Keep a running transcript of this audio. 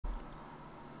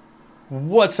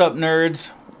What's up, nerds?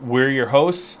 We're your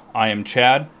hosts. I am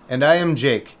Chad. And I am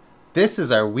Jake. This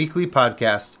is our weekly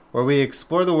podcast where we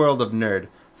explore the world of nerd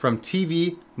from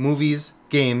TV, movies,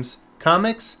 games,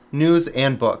 comics, news,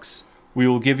 and books. We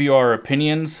will give you our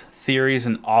opinions, theories,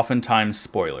 and oftentimes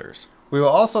spoilers. We will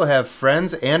also have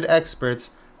friends and experts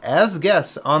as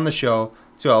guests on the show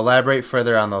to elaborate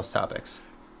further on those topics.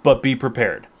 But be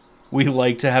prepared. We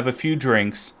like to have a few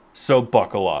drinks, so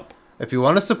buckle up. If you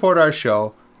want to support our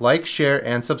show, like, share,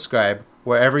 and subscribe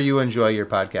wherever you enjoy your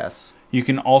podcasts. You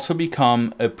can also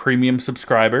become a premium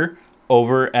subscriber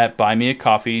over at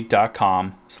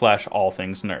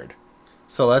buymeacoffee.com/allthingsnerd.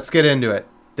 So let's get into it.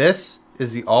 This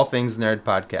is the All Things Nerd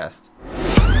podcast.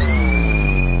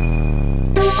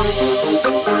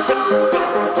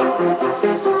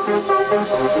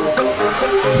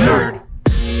 Nerd.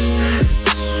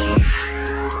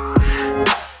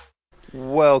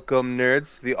 Welcome,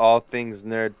 nerds, to the All Things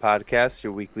Nerd podcast,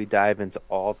 your weekly dive into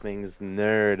all things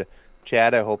nerd.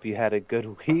 Chad, I hope you had a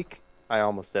good week. I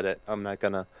almost did it. I'm not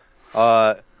gonna.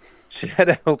 Chad,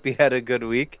 I hope you had a good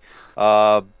week.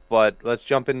 But let's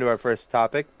jump into our first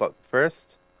topic. But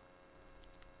first,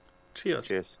 Cheers.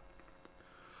 Cheers.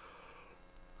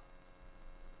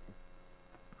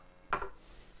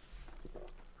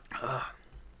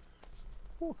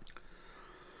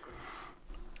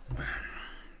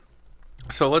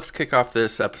 So let's kick off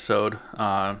this episode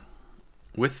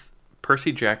with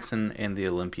Percy Jackson and the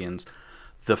Olympians,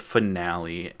 the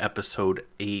finale, episode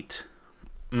 8.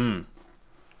 This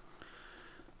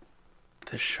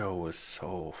show was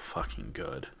so fucking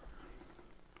good.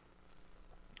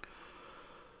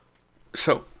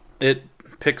 So it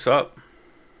picks up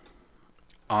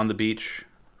on the beach,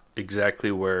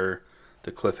 exactly where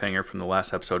the cliffhanger from the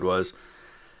last episode was,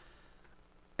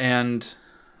 and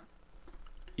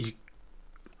you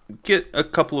get a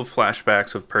couple of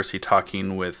flashbacks of Percy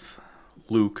talking with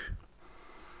Luke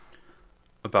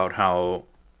about how,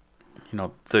 you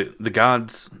know, the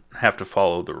gods have to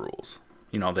follow the rules.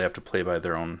 You know, they have to play by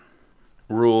their own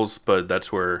rules, but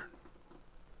that's where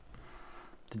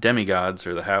the demigods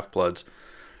or the half-bloods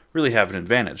really have an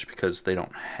advantage because they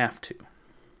don't have to.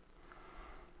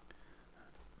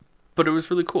 But it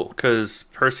was really cool because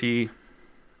Percy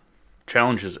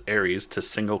challenges Ares to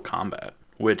single combat,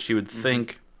 which you would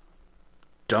think,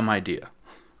 dumb idea.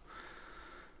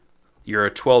 You're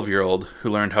a 12-year-old who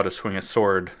learned how to swing a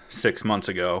sword 6 months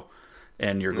ago,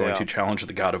 and you're going to challenge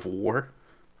the god of war?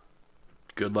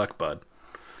 Good luck, bud.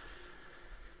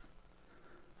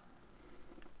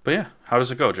 But yeah, how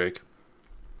does it go, Jake?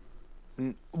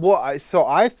 Well, I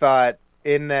thought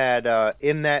in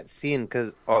that scene,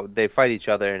 because they fight each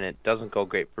other and it doesn't go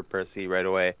great for Percy right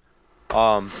away.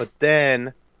 But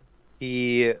then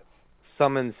he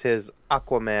summons his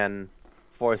Aquaman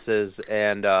forces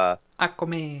and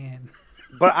Aquaman.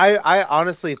 But I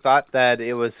honestly thought that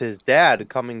it was his dad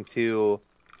coming to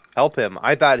help him.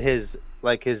 I thought his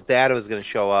dad was gonna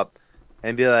show up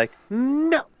and be like,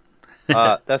 no.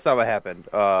 That's not what happened.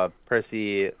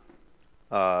 Percy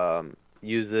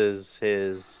uses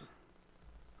his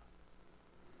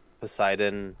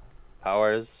Poseidon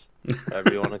powers,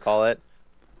 whatever you want to call it,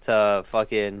 to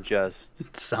fucking just...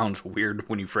 It sounds weird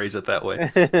when you phrase it that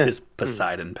way. His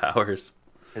Poseidon powers.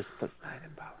 His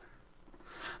Poseidon powers.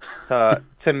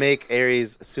 To make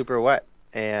Ares super wet.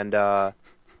 And,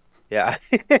 yeah.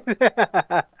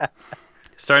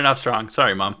 Starting off strong.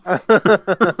 Sorry, Mom.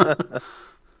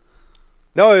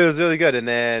 No, it was really good. And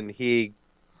then it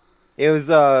was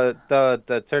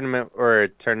the tournament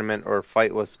or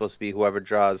fight was supposed to be whoever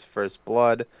draws first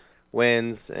blood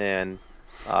wins, and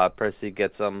Percy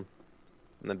gets him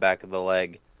in the back of the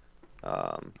leg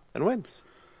and wins,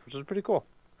 which was pretty cool.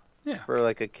 Yeah, for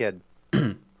like a kid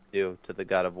do to the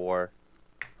god of war.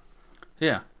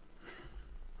 Yeah,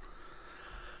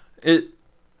 it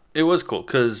was cool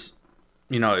because,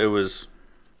 you know, it was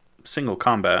single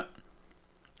combat,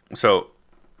 so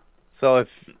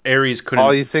if Ares couldn't...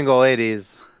 all you single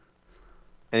ladies,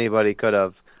 anybody could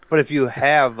have. But if you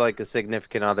have like a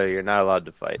significant other, you're not allowed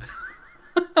to fight.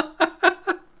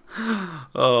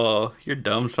 Oh, you're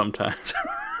dumb sometimes.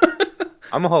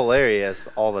 I'm hilarious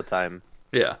all the time.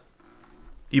 Yeah.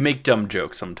 You make dumb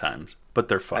jokes sometimes, but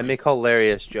they're funny. I make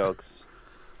hilarious jokes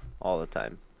all the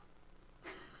time.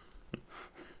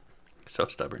 So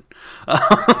stubborn.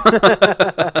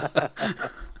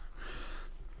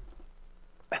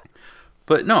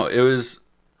 But no, it was...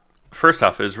 First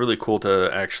off, it was really cool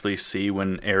to actually see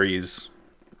when Ares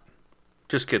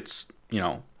just gets, you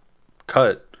know,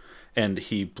 cut and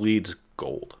he bleeds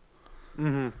gold.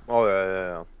 Mm-hmm. Oh,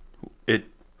 yeah. It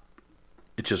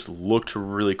just looked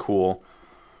really cool.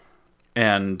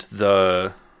 And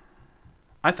the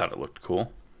I thought it looked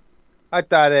cool. I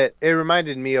thought it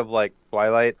reminded me of like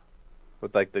Twilight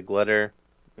with like the glitter,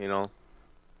 you know.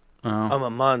 Oh.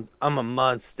 I'm a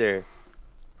monster.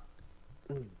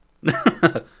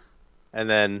 And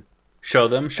then Show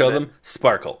and them,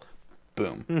 sparkle.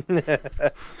 Boom.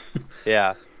 then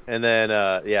yeah. And then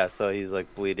yeah, so he's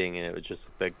like bleeding and it was just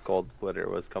like gold glitter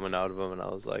was coming out of him and I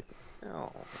was like,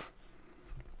 "Oh,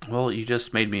 Well, you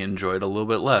just made me enjoy it a little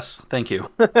bit less. Thank you.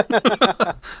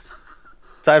 that's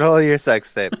title of your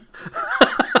sex tape."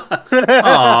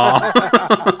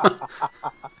 Aww.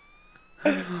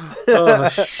 Oh,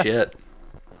 shit.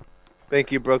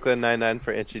 Thank you, Brooklyn Nine-Nine,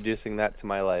 for introducing that to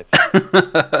my life.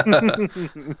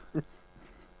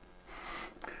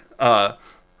 uh,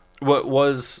 what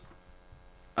was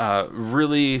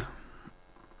really,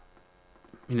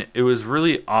 it was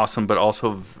really awesome, but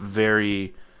also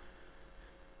very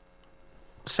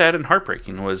sad and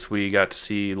heartbreaking was we got to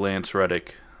see Lance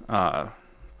Reddick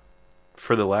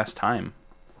for the last time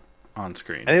on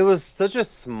screen. And it was such a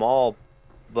small,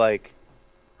 like,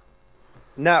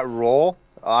 not role.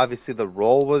 Obviously, the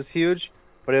role was huge,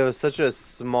 but it was such a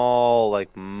small,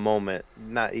 like, moment.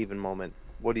 Not even moment.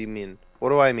 What do you mean? What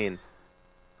do I mean?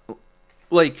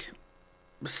 Like,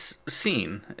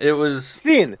 scene. It was,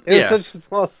 Scene. It was yeah, such a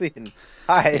small scene.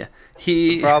 Hi. yeah. The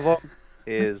He, problem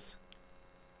is,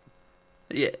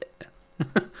 yeah.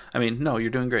 I mean, no,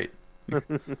 you're doing great.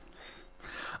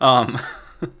 Um,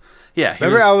 yeah, he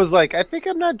remember, I was. was like, I think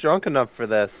I'm not drunk enough for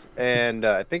this, and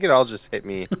I think it all just hit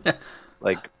me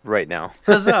like right now.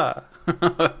 Huzzah!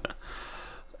 But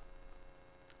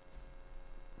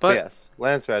But yes,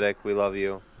 Lance Reddick, we love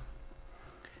you.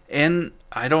 and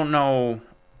I don't know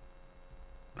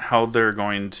how they're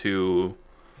going to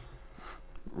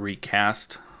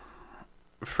recast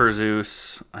for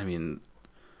Zeus. I mean,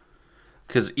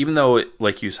 because even though,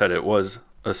 like you said, it was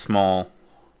a small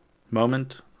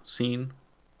moment, scene,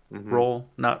 Hmm. role,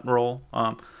 not role.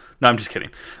 No, I'm just kidding.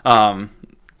 Um,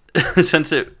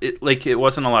 since it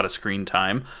wasn't a lot of screen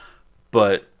time,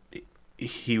 but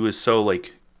he was so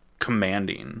like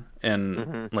commanding and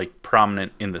Hmm. like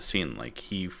prominent in the scene. Like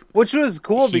Which was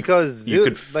cool he because you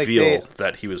could like they feel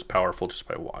that he was powerful just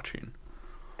by watching.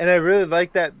 and I really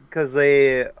like that because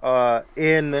they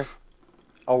in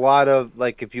a lot of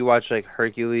like if you watch like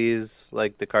Hercules,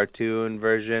 like the cartoon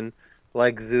version,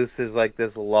 like Zeus is like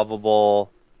this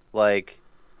lovable like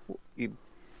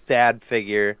sad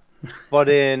figure, but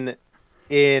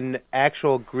in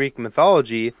actual Greek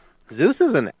mythology, Zeus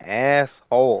is an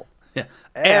asshole. Yeah,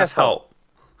 Asshole.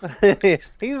 asshole,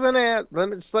 He's an ass.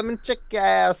 Let me check your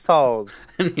assholes.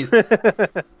 and he's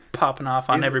popping off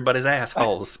on He's everybody's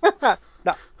assholes.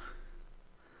 not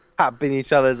popping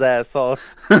each other's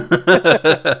assholes.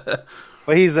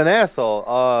 But he's an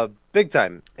asshole, big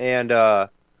time. And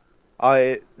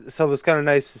I so it was kind of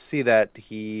nice to see that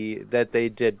that they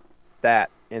did that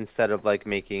instead of like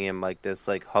making him like this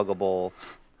like huggable,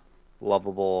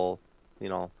 lovable, you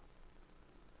know,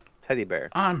 teddy bear.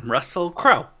 I'm Russell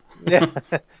Crowe. Yeah.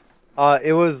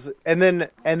 It was and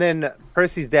then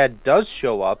Percy's dad does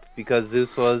show up because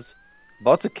Zeus was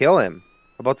about to kill him,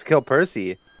 about to kill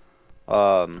Percy.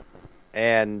 Um,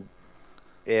 and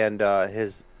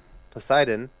his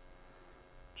Poseidon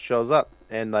shows up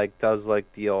and like does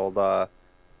like the old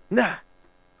nah,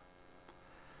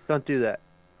 don't do that,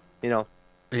 you know.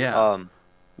 Yeah. Um,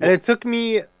 and Well, it took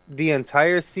me the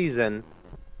entire season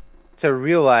to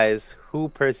realize who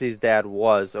Percy's dad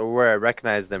was or where I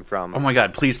recognized him oh from. my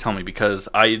God! Please tell me because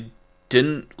I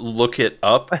didn't look it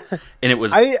up, and it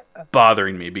was I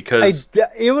bothering me because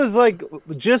it was like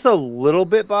just a little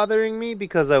bit bothering me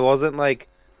because I wasn't like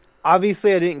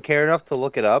obviously I didn't care enough to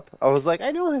look it up. I was like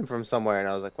I know him from somewhere and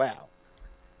I was like wow.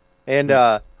 And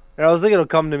and I was like it'll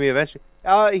come to me eventually.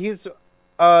 He's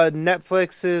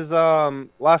Netflix's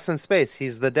Lost in Space.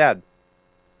 He's the dad.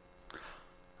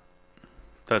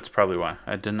 that's probably why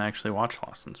I didn't actually watch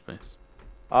Lost in Space.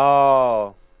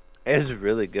 Oh, it's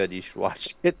really good. You should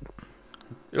watch it.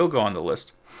 It'll go on the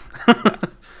list. Yeah.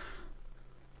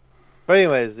 But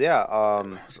anyways, yeah.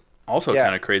 Also, Yeah.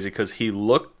 kind of crazy because he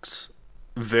looks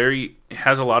very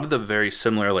has a lot of the very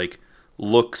similar like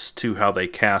looks to how they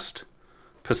cast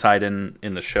Poseidon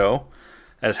in the show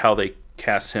as how they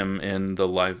cast him in the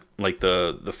live like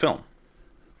the film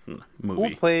Who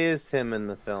movie. plays him in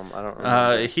the film? I don't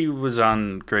remember. He was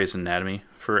on Grey's Anatomy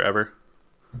forever.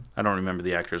 I don't remember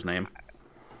the actor's name.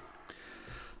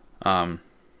 Um,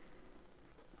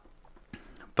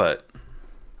 but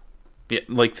yeah,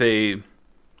 like they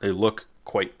look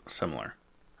quite similar.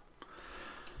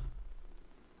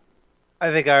 I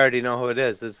think I already know who it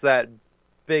is. It's that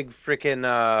big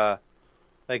freaking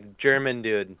like German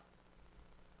dude.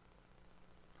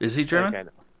 Is he Like German?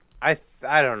 I know.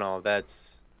 I don't know. That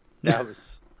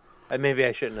was maybe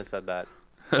I shouldn't have said that.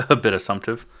 A bit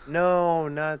assumptive. No,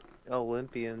 not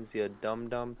Olympians, you dum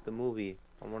dum. The movie.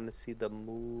 I want to see the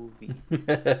movie.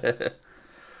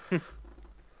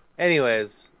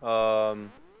 Anyways,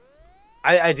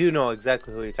 I do know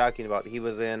exactly who you're talking about. He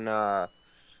was in he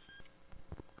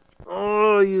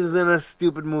was in a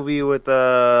stupid movie with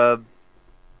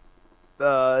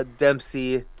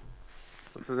Dempsey.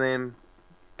 What's his name?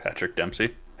 Patrick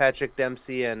Dempsey. Patrick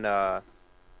Dempsey and God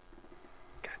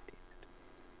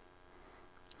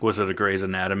Was it a Grey's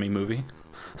Anatomy movie?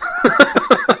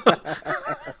 damn it.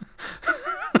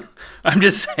 I'm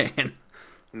just saying.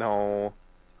 No.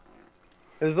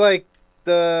 It was like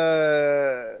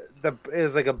the it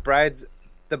was like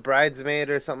the bridesmaid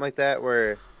or something like that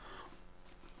where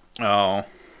Oh,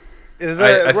 it was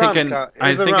a think rom-com. It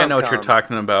I was a think I know what you're rom-com.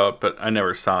 talking about, but I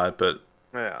never saw it. But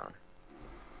Yeah.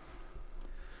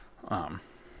 um,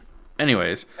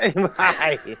 anyways, Anyway,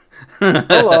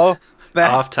 hello.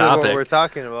 Back off to what topic. we're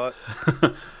talking about.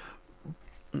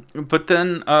 But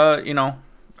then,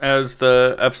 as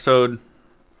the episode,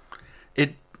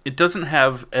 it doesn't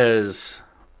have as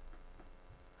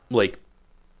like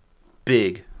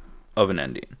big of an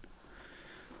ending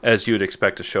as you would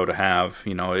expect a show to have.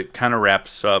 It kind of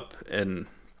wraps up in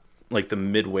like the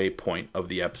midway point of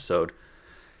the episode,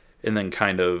 and then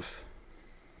kind of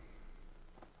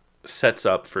sets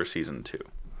up for season 2,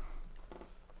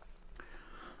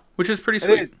 which is pretty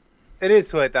sweet. It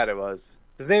is who I thought it was.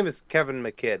 His name is Kevin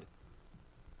McKidd.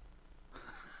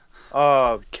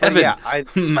 But Kevin, yeah,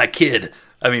 my kid.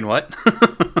 I mean, what?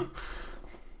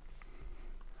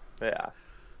 yeah.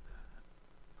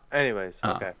 Anyways,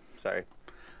 Uh, okay, sorry.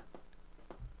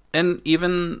 And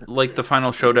even like the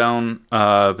final showdown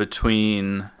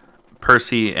between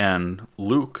Percy and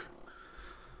Luke,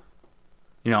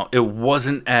 it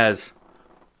wasn't as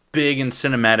big and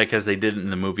cinematic as they did in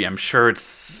the movie. I'm sure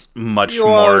it's much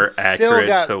more accurate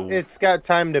it's got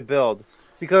time to build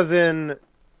because in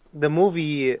the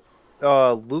movie,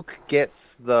 Luke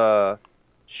gets the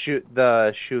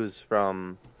shoes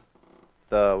from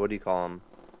the what do you call him?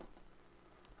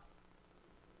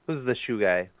 Who's the shoe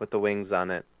guy with the wings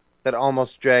on it that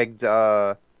almost dragged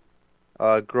Grover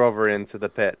into the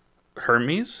pit?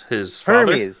 Hermes, his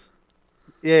father. Hermes.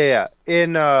 Yeah,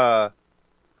 yeah.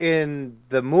 In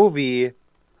the movie,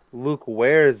 Luke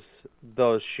wears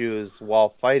those shoes while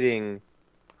fighting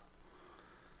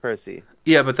Percy.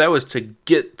 Yeah, but that was to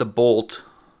get the bolt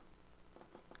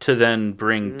to then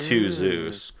bring to Mm.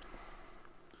 Zeus.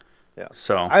 Yeah.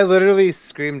 So I literally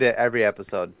screamed it every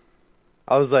episode.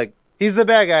 I was like, he's the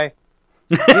bad guy.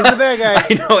 He's the bad guy.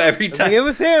 I know every I was time. like, it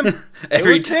was him.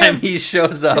 Every was time him. he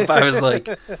shows up, I was like,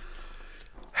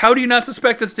 "How do you not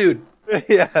suspect this dude?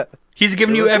 Yeah. He's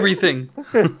giving It you was him. everything."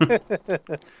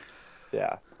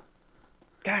 Yeah.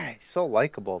 God, he's so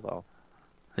likable though.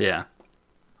 Yeah.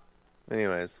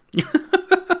 Anyways.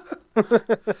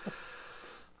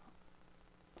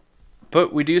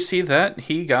 But we do see that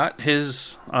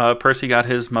Percy got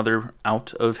his mother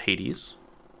out of Hades,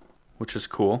 which is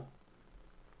cool.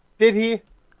 Did he?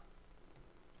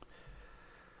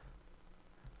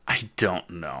 I don't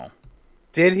know.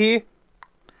 Did he?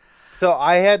 So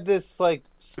I had this like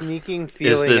sneaking Is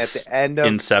feeling at this the end of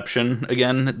Inception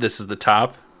again? This is the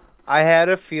top. I had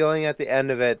a feeling at the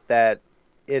end of it that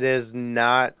it is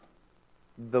not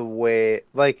the way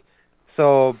like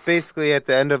so basically at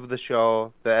the end of the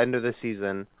show, the end of the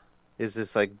season is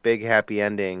this like big happy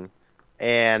ending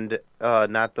and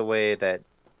not the way that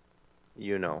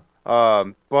you know.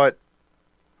 But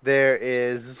there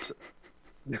is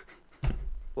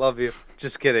love you.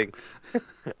 Just kidding. I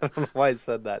don't know why I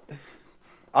said that.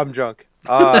 I'm drunk.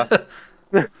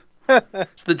 Is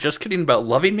the just kidding about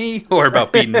loving me or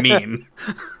about being mean?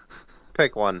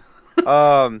 Pick one.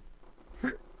 Um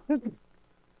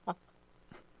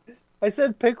I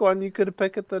said pick one. You could have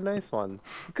picked the nice one.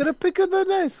 You could have picked the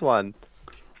nice one.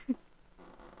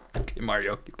 Okay,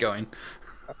 Mario, keep going.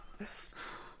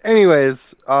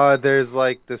 Anyways, there's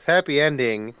like this happy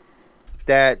ending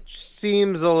that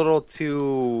seems a little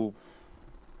too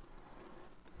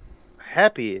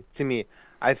happy to me.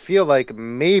 I feel like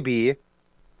maybe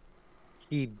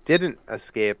he didn't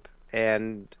escape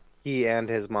and he and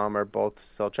his mom are both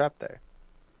still trapped there.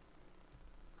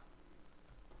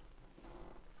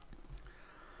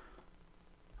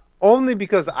 Only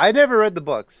because I never read the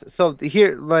books. So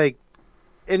here, like,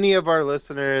 any of our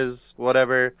listeners,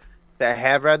 whatever, that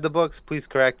have read the books, please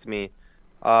correct me.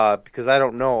 Because I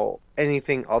don't know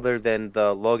anything other than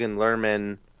the Logan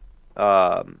Lerman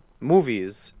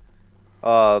movies.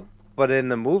 But in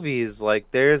the movies,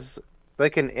 like, there's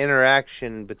like an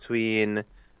interaction between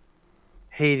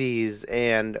Hades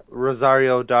and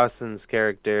Rosario Dawson's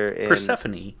character in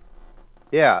Persephone.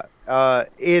 yeah,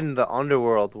 in the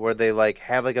underworld where they like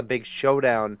have like a big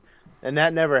showdown, and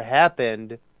that never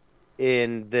happened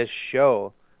in this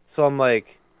show. So I'm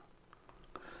like,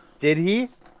 did he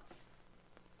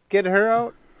get her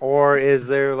out, or is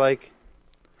there like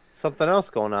something else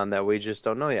going on that we just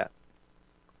don't know yet?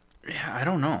 Yeah, I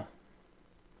don't know.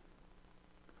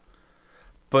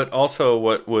 But also,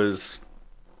 what was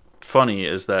funny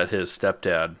is that his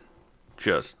stepdad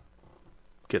just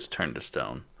gets turned to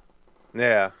stone.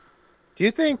 Yeah. Do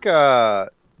you think way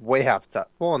off top?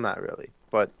 Well, not really,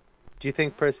 but do you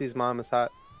think Percy's mom is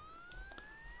hot?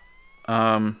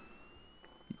 Um,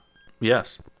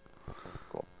 yes.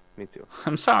 Cool. Me too.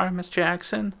 I'm sorry, Miss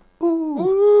Jackson. Ooh,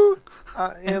 Ooh,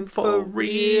 I am am for for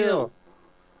real.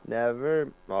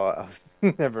 Never. Oh,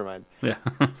 never mind. yeah.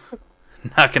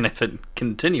 Not gonna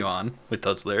continue on with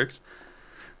those lyrics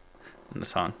in the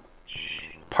song.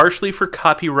 Partially for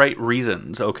copyright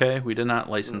reasons, okay? We did not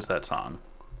license that song.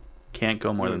 Can't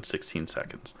go more than 16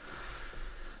 seconds.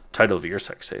 Title of your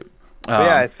sex tape.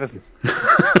 But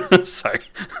yeah, Sorry.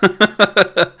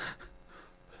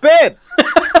 babe.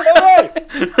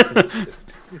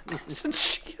 Isn't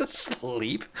she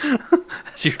asleep?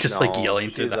 You're just like No,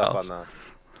 yelling through she's the up house. on the.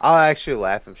 I'll actually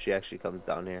laugh if she actually comes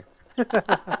down here.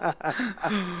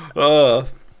 Uh,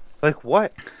 Like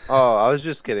what? Oh, I was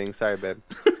just kidding. Sorry, babe.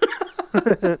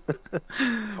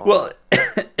 well,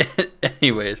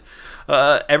 anyways,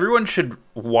 everyone should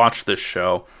watch this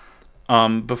show.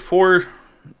 Before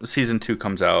season 2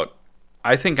 comes out,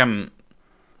 I think I'm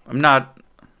not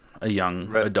a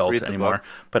young adult read the anymore, books.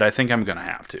 but I think I'm gonna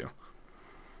have to.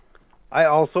 I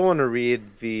also want to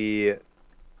read the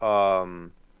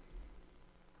um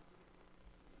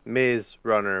Maze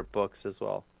Runner books as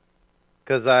well.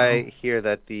 Because I hear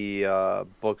that the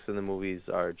books and the movies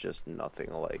are just nothing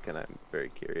alike, and I'm very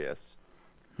curious.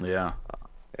 Yeah.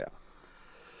 Yeah.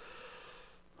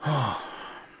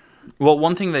 Well,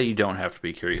 one thing that you don't have to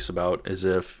be curious about is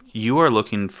if you are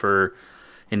looking for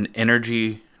an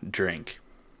energy drink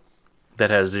that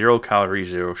has 0 calories,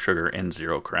 0 sugar, and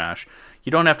 0 crash,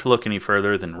 you don't have to look any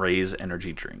further than Ray's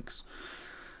energy drinks.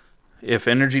 If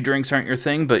energy drinks aren't your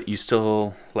thing, but you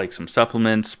still like some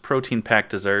supplements, protein-packed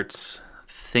desserts,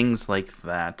 things like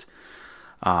that,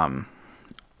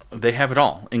 they have it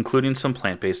all, including some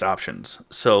plant-based options.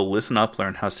 So listen up,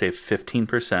 learn how to save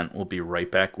 15%. We'll be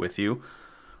right back with you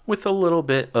with a little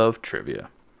bit of trivia.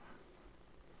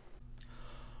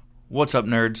 What's up,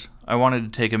 nerds? I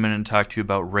wanted to take a minute and talk to you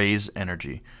about Ray's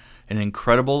Energy, an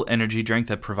incredible energy drink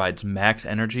that provides max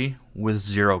energy with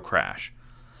 0 crash.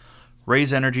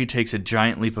 Ray's Energy takes a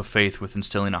giant leap of faith with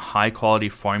instilling a high-quality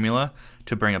formula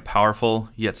to bring a powerful,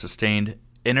 yet sustained,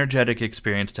 energetic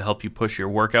experience to help you push your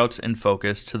workouts and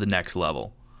focus to the next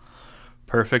level.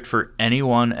 Perfect for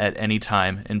anyone at any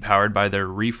time, empowered by their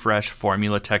refresh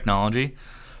formula technology,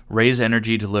 Ray's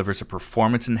Energy delivers a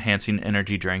performance-enhancing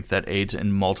energy drink that aids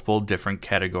in multiple different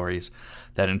categories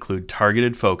that include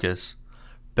targeted focus,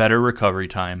 better recovery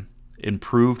time,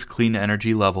 improved clean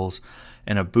energy levels,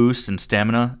 and a boost in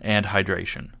stamina and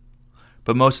hydration.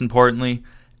 But most importantly,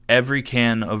 every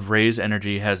can of Ray's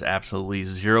Energy has absolutely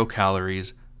 0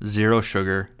 calories, 0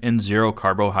 sugar, and 0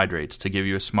 carbohydrates to give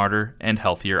you a smarter and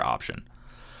healthier option.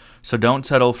 So don't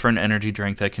settle for an energy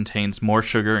drink that contains more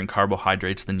sugar and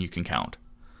carbohydrates than you can count.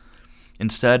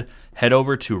 Instead, head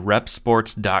over to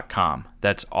repsports.com.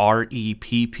 That's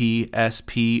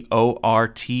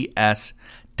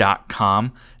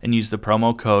REPPSPORTS.com and use the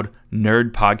promo code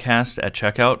NERDPODCAST at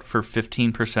checkout for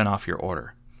 15% off your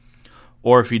order.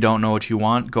 Or if you don't know what you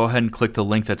want, go ahead and click the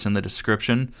link that's in the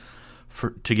description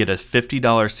to get a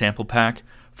 $50 sample pack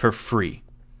for free.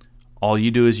 All you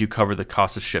do is you cover the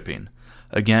cost of shipping.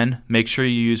 Again, make sure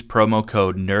you use promo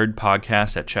code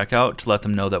NERDPODCAST at checkout to let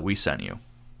them know that we sent you.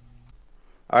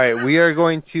 All right, we are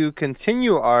going to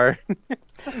continue our.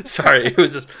 Sorry, it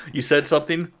was just, you said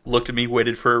something, looked at me,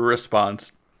 waited for a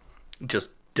response,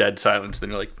 just dead silence. Then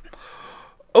you're like,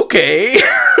 okay.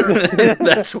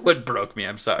 That's what broke me.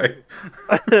 I'm sorry.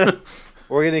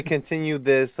 We're going to continue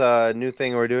this new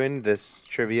thing we're doing, this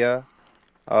trivia,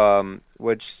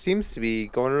 which seems to be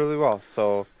going really well.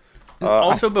 So,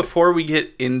 also, before we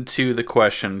get into the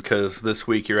question, because this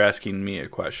week you're asking me a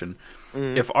question,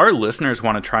 if our listeners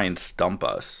want to try and stump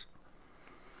us,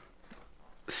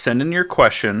 send in your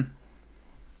question.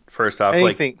 First off,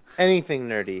 anything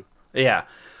nerdy. Yeah.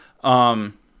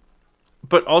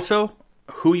 But also,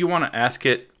 who you want to ask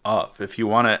it of. If you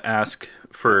want to ask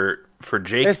for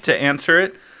Jake to answer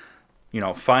it,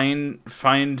 find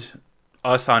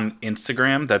us on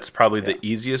Instagram. That's probably Yeah. the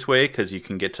easiest way because you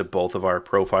can get to both of our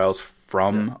profiles Yeah.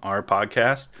 from our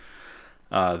podcast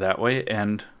that way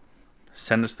and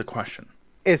send us the question.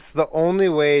 It's the only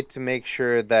way to make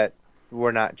sure that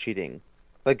we're not cheating.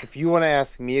 Like if you want to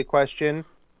ask me a question,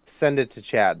 send it to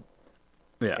Chad.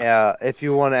 Yeah. If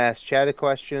you want to ask Chad a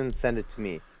question, send it to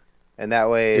me. And that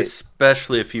way,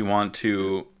 Especially if you want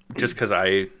to, just because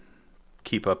I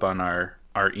keep up on our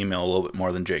email a little bit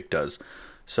more than Jake does.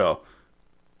 So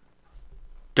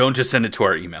don't just send it to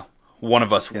our email. One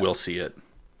of us yeah, will see it,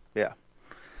 yeah.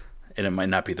 and it might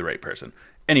not be the right person.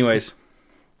 Anyways,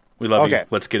 we love you. Okay.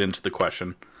 Let's get into the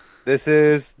question. This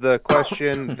is the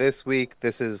question this week.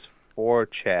 This is for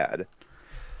Chad.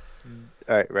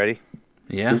 All right, ready?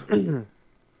 Yeah.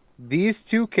 These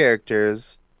two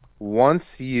characters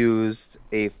once used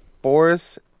a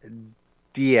force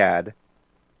dyad,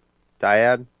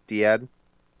 dyad,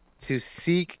 to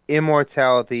seek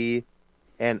immortality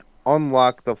and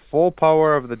unlock the full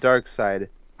power of the dark side.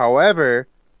 However,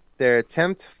 their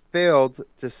attempt failed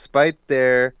despite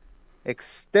their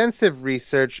extensive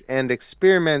research and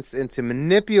experiments into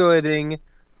manipulating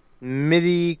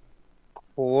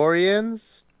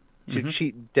midi-chlorians to hmm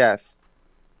cheat death.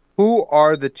 Who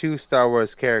are the two Star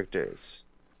Wars characters?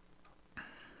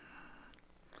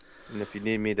 And if you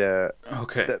need me to,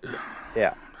 Okay. th-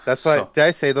 yeah, that's why. So Did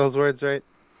I say those words right?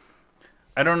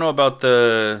 I don't know about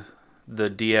the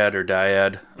diad or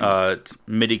dyad. It's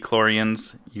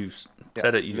midi-chlorians. You Yeah,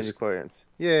 said it. You just midi-chlorians.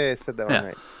 Yeah, I said that one yeah.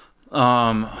 right.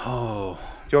 Oh.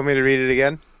 Do you want me to read it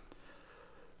again?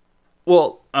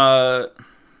 Well,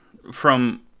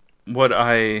 from what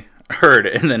I heard,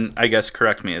 and then I guess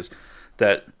correct me, is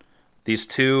that these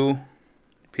two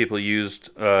people used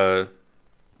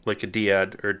like a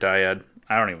diad or dyad.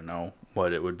 I don't even know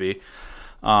what it would be.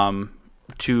 Um,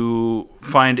 to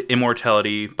find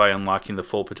immortality by unlocking the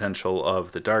full potential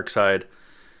of the dark side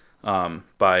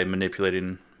by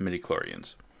manipulating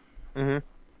midichlorians. Mm-hmm.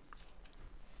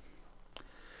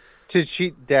 To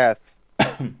cheat death.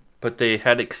 But they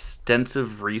had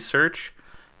extensive research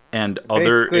and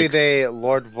other. Basically, they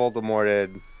Lord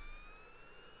Voldemorted.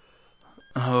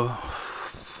 Oh,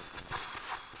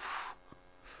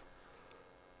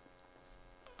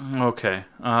 okay.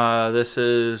 This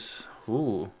is.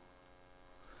 Ooh.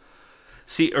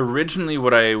 See, originally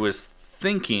what I was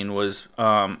thinking was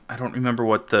I don't remember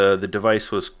what the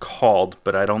device was called,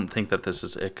 but I don't think that this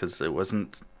is it because it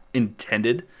wasn't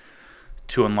intended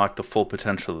to unlock the full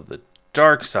potential of the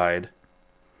dark side.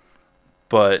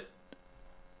 But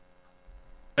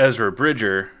Ezra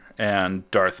Bridger and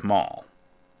Darth Maul.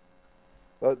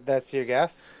 Well, that's your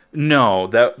guess? No,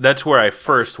 that's where I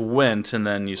first went, and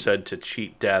then you said to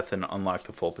cheat death and unlock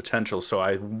the full potential. So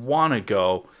I want to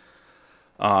go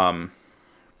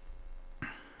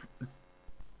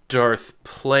Darth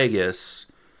Plagueis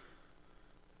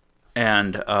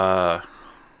and oh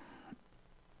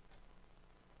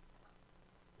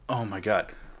my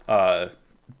god,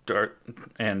 Darth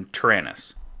and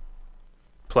Tyrannus.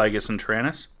 Plagueis and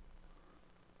Tyrannus.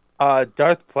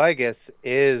 Darth Plagueis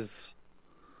is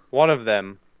one of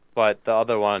them, but the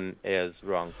other one is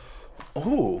wrong.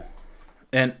 Oh,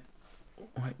 and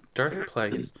wait, Darth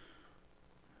Plagueis,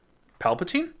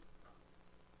 Palpatine.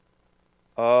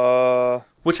 Uh,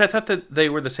 Which I thought that they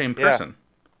were the same yeah. person.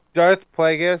 Darth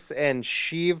Plagueis and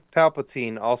Sheev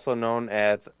Palpatine, also known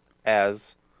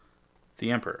as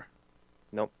The Emperor.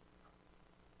 nope,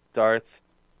 Darth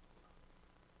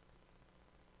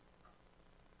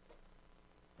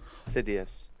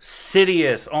Sidious.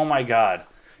 Sidious. Oh my god.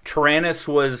 Tyrannus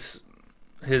was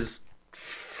his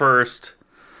first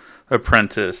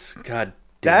apprentice. God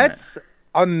damn it. That's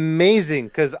amazing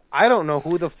because I don't know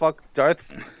who the fuck Darth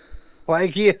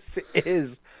Plagueis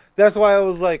is. That's why I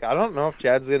was like, I don't know if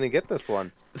Chad's gonna get this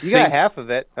one. You got Think. half of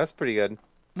it. That's pretty good.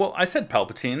 Well, I said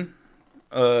Palpatine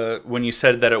when you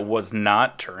said that it was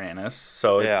not Tyrannus,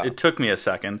 so Yeah. it took me a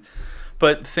second.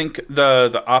 But think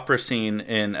the opera scene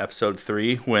in Episode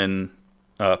 3 when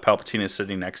Palpatine is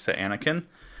sitting next to Anakin.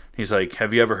 He's like,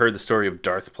 "Have you ever heard the story of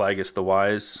Darth Plagueis the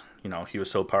Wise? You know, he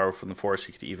was so powerful in the Force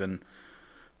he could even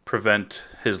prevent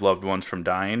his loved ones from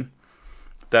dying."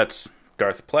 That's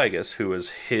Darth Plagueis, who was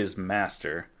his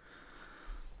master.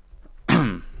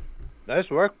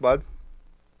 Nice work, bud.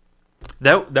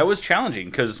 That was challenging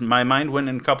because my mind went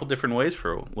in a couple different ways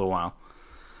for a little while.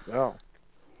 Oh,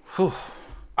 Whew.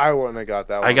 I wouldn't have got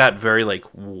that I one. got very like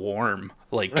warm,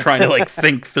 like trying to like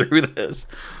think through this.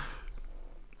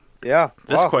 Yeah.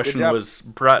 This Wow, good question job. was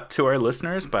brought to our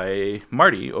listeners by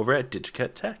Marty over at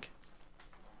DigiCat Tech.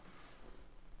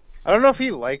 I don't know if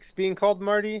he likes being called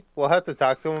Marty. We'll have to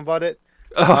talk to him about it.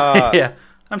 Oh Uh, yeah,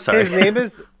 I'm sorry. his name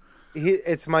is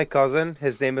it's my cousin.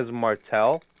 His name is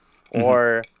Martel, Hmm.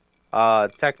 or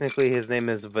technically his name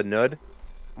is Vanud.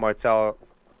 Martel,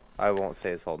 I won't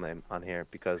say his whole name on here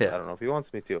because Yeah, I don't know if he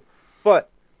wants me to. But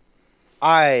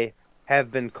I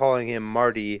have been calling him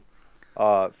Marty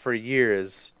for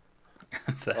years.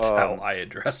 that's how Um I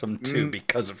address him too, m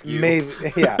because of you. maybe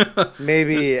yeah,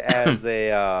 maybe as a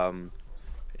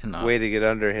And way to get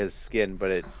under his skin, but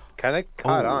it kind of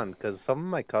caught oh, on because some of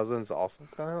my cousins also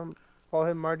call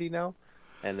him Marty now,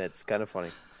 and it's kind of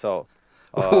funny. So,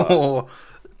 uh, oh,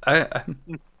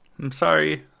 I'm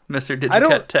sorry, Mister I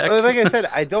don't Digicat Tech. like I said,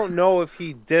 I don't know if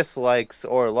he dislikes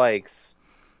or likes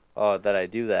that I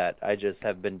do that. I just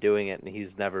have been doing it, and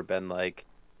he's never been like,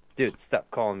 "Dude, stop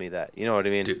calling me that." You know what I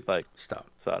mean? Dude, Like, stop.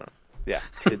 so I don't. Yeah,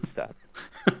 dude, stop.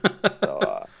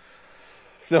 So,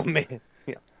 so me,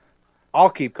 yeah, I'll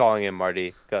keep calling him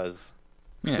Marty because.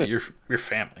 Yeah, your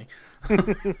family.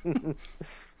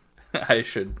 I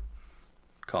should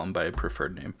call him by a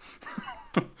preferred name.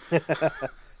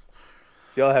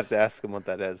 You'll have to ask him what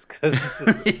that is, because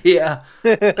Yeah.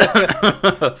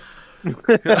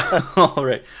 All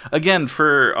right. Again,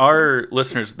 for our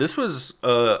listeners, this was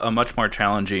a much more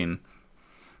challenging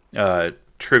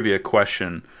trivia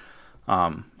question.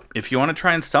 If you want to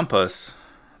try and stump us,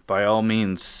 by all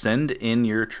means, send in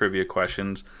your trivia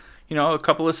questions. You know, a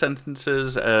couple of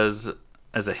sentences as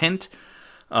a hint.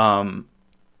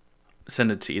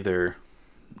 Send it to either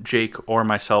Jake or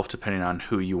myself, depending on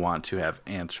who you want to have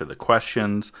answer the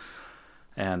questions.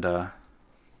 And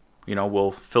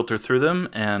we'll filter through them.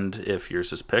 And if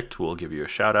yours is picked, we'll give you a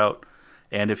shout out.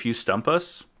 And if you stump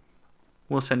us,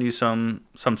 we'll send you some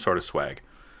sort of swag.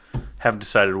 Haven't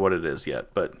decided what it is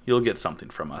yet, but you'll get something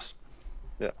from us.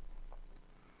 yeah.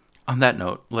 On that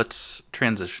note, let's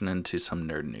transition into some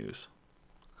nerd news.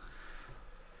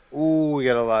 Ooh, we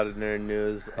got a lot of nerd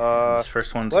news. And this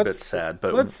first one's a bit Let's sad,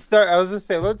 but let's start. I was gonna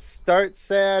say let's start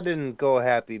sad and go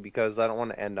happy because I don't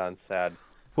want to end on sad.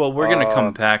 well, we're going to come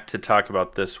Uh, back to talk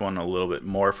about this one a little bit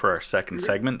more for our second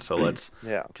segment, so let's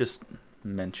yeah, just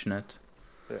mention it.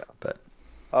 yeah. But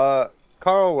Uh,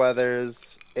 Carl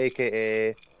Weathers,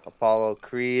 aka Apollo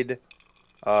Creed,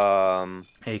 um,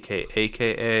 aka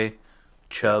yeah,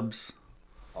 Chubbs.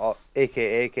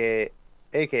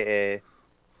 aka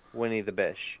Winnie the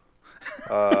Bish,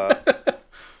 uh,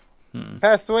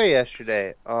 passed away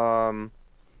yesterday.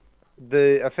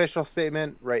 The official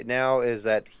statement right now is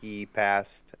that he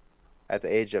passed at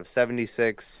the age of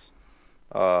 76,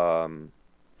 um,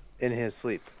 in his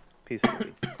sleep,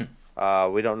 peacefully.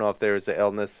 We don't know if there was an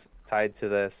illness tied to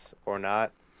this or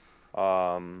not.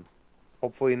 Um,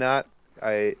 Hopefully not.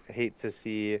 I hate to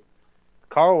see.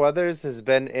 Carl Weathers has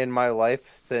been in my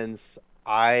life since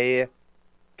I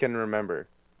can remember.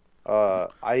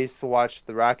 I used to watch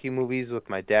the Rocky movies with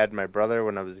my dad and my brother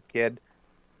when I was a kid.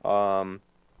 Um,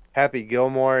 Happy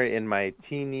Gilmore in my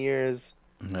teen years,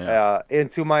 Yeah,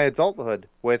 into my adulthood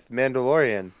with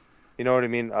Mandalorian. You know what I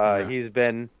mean? yeah. He's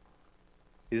been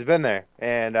there,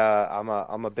 and I'm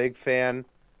a big fan.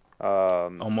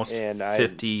 Almost And I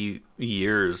 50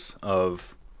 years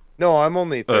of no, I'm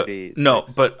only no,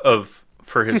 36. but of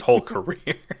for his whole career.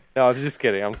 No, I'm just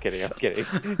kidding. I'm kidding. I'm kidding.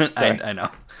 Sorry. I know.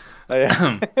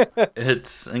 Yeah.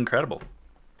 It's incredible.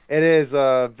 It is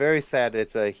very sad.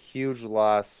 It's a huge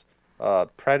loss.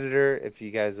 Predator, if you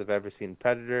guys have ever seen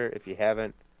Predator, if you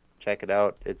haven't, check it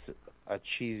out. It's a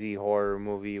cheesy horror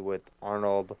movie with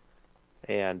Arnold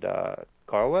and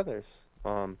Carl Weathers.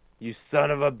 You son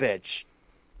of a bitch.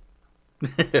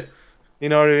 You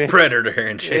know what I mean? Predator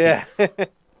and shit. Yeah.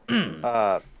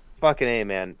 Uh, Fucking A,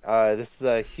 man. This is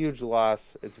a huge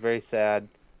loss. It's very sad.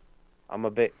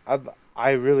 I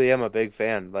really am a big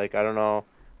fan. Like, I don't know.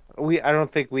 I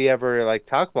don't think we ever like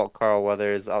talk about Carl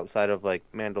Weathers outside of like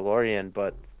Mandalorian,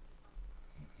 but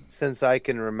since I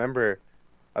can remember,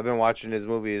 I've been watching his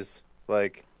movies.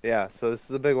 Like, yeah, so this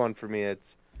is a big one for me.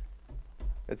 It's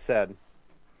sad.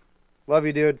 Love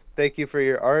you, dude. Thank you for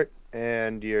your art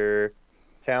and your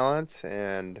talent,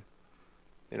 and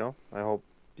I hope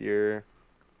you're,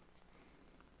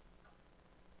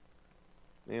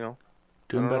 you know,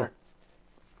 I Doing don't better. know.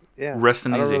 Yeah,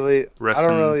 Resting easy. I don't Resting.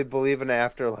 really believe in an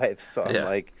afterlife, so I'm Yeah.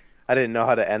 like, I didn't know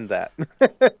how to end that.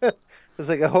 It's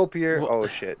like, I hope you're. Well, Oh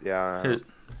shit, yeah, his,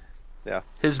 yeah,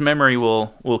 his memory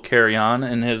will carry on,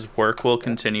 and his work will yeah.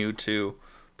 continue to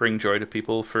bring joy to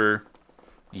people for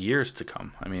years to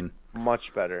come. I mean,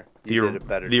 Much better. You did the a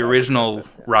better the job with that original than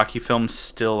yeah. Rocky films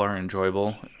still are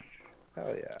enjoyable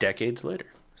Hell yeah, decades later.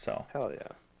 So hell yeah.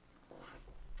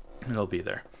 it'll be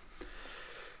there.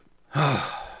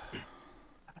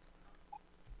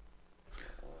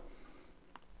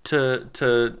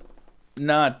 To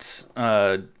not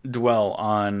dwell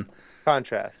on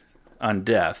Contrast. on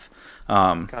death.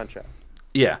 Contrast.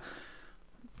 Yeah,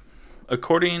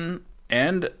 according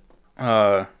and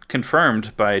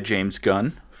confirmed by James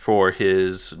Gunn for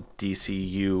his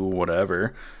DCU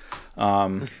whatever,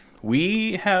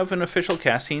 we have an official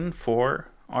casting for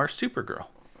our Supergirl.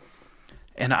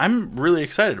 And I'm really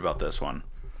excited about this one.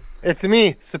 It's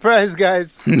me. Surprise,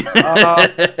 guys. I'm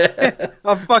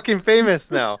fucking famous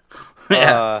now.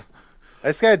 Yeah. I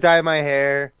just gotta dye my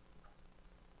hair.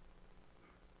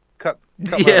 Cut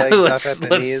my Yeah, legs off at the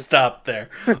let's knees. stop there.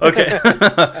 Okay.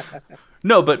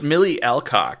 No, but Millie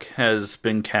Alcock has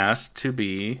been cast to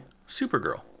be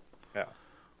Supergirl, Yeah.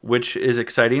 which is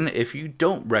exciting. If you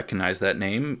don't recognize that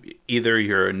name, either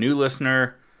you're a new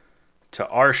listener to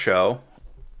our show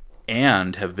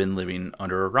and have been living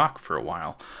under a rock for a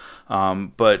while.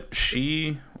 But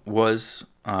she was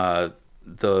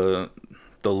the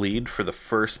lead for the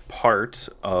first part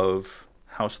of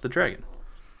House of the Dragon.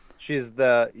 She's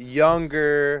the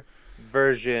younger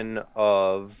version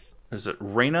of Is it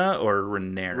Rhaena or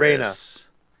Rhaenyra? Rhaena.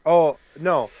 Oh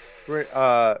no,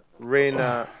 Rhaena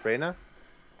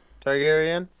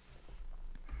Targaryen,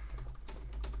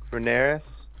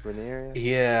 Rhaenyra,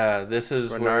 Yeah, this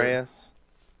is where...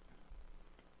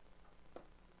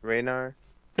 Rhaenyra, Rhaenar,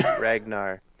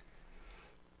 Ragnar.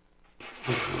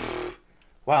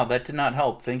 Wow, that did not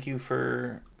help. Thank you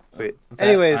for Sweet. that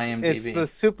Anyways, IMDb. it's the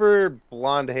super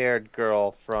blonde-haired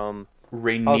girl from House of the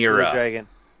Rhaenyra. Dragon.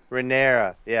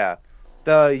 Rhaenyra, yeah.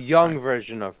 The young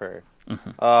version of her.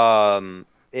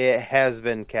 It has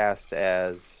been cast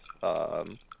as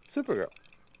Supergirl,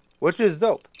 which is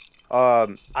dope.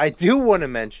 I do want to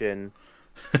mention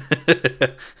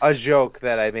a joke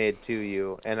that I made to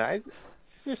you, and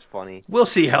it's just funny. We'll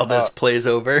see how this plays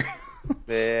over.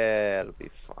 It'll be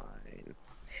fine.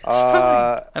 It's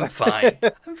fine. I'm fine.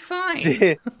 I'm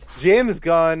fine. James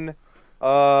Gunn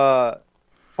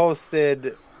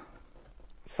posted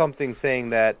something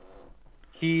saying that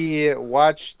he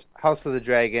watched House of the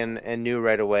Dragon and knew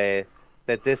right away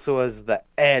that this was the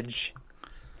edge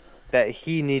that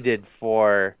he needed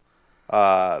for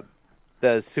the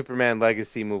Superman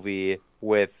Legacy movie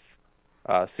with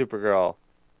Supergirl.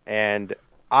 And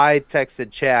I texted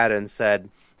Chad and said,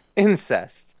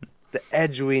 incest, the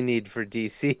edge we need for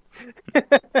DC.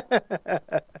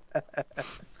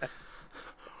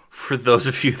 For those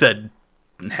of you that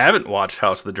haven't watched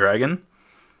House of the Dragon,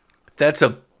 that's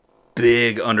a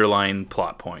big underlying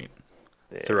plot point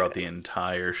throughout the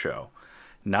entire show.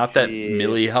 Not that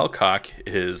Millie Alcock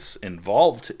is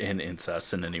involved in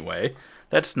incest in any way.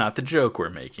 That's not the joke we're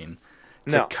making.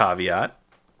 It's a caveat.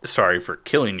 Sorry for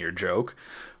killing your joke.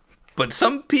 But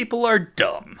some people are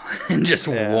dumb and just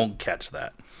won't catch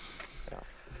that. Yeah.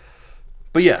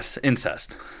 But yes,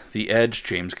 incest. The edge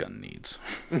James Gunn needs.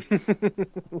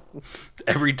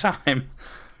 Every time.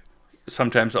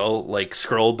 Sometimes I'll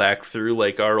scroll back through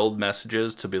our old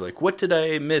messages to be like, what did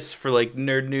I miss for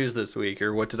nerd news this week,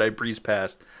 or what did I breeze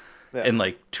past? Yeah. And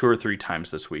 2 or 3 times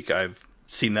this week I've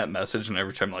seen that message, and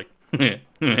every time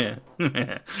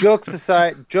jokes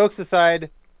aside,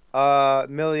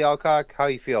 Millie Alcock, how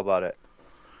you feel about it?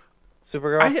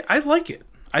 Supergirl? I like it.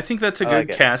 I think that's a good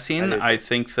casting. I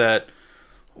think that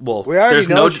we already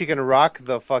know she can rock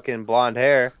the fucking blonde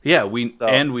hair. Yeah, we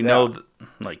know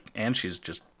and she's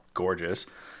just gorgeous.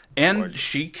 And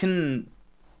she can,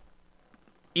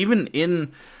 even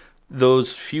in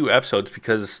those few episodes,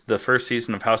 because the first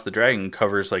season of House of the Dragon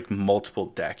covers multiple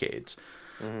decades,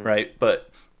 right? But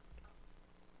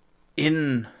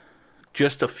in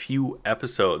just a few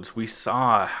episodes, we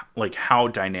saw how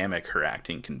dynamic her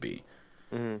acting can be.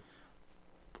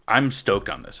 I'm stoked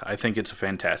on this. I think it's a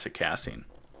fantastic casting.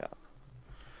 Yeah,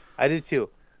 I do too.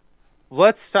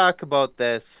 Let's talk about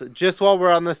this just while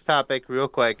we're on this topic, real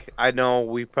quick. I know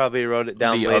we probably wrote it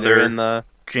down later in the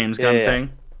James Gunn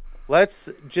thing. Let's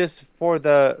just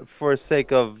for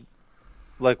sake of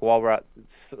while we're at,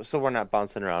 so we're not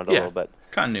bouncing around a little bit.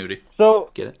 Continuity.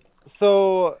 So get it.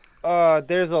 So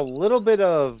there's a little bit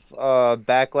of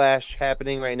backlash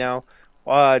happening right now.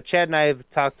 Chad and I have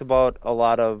talked about a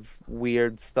lot of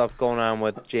weird stuff going on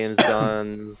with James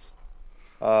Gunn's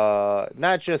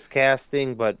not just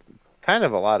casting, but kind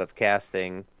of a lot of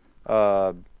casting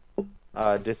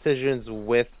decisions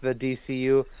with the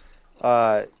DCU.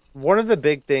 One of the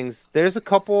big things, there's a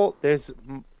couple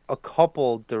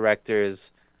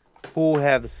directors who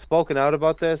have spoken out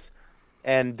about this,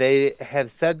 and they have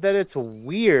said that it's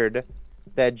weird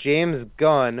that James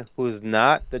Gunn, who's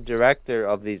not the director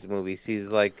of these movies, he's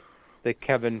the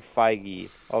Kevin Feige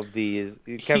of these.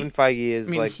 Kevin Feige is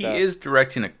he is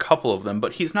directing a couple of them,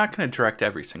 but he's not going to direct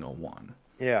every single one.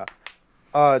 Yeah.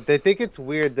 They think it's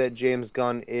weird that James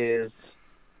Gunn is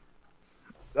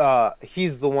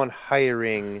he's the one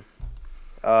hiring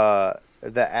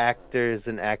the actors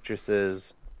and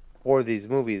actresses for these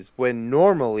movies when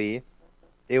normally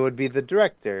it would be the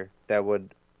director that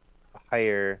would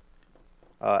hire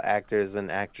actors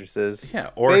and actresses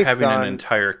Yeah, or based having an on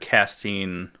entire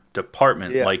casting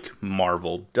department yeah, like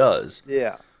Marvel does.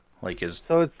 yeah. Like is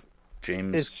So it's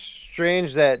James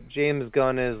strange that James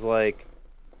Gunn is like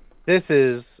this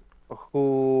is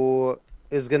who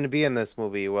is going to be in this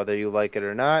movie whether you like it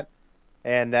or not,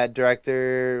 and that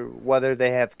director, whether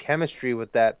they have chemistry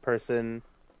with that person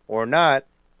or not,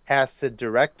 has to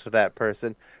direct that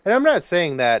person. And I'm not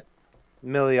saying that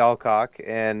Millie Alcock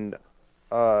and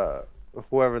uh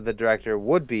whoever the director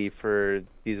would be for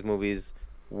these movies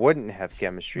wouldn't have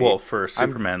well, chemistry. for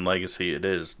I'm Superman Legacy it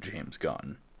is James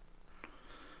Gunn.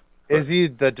 Is But he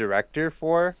the director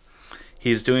for?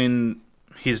 he's doing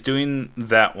he's doing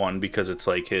that one because it's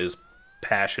like his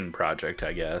passion project,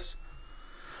 I guess.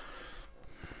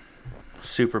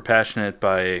 Super passionate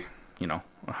by, you know,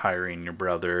 hiring your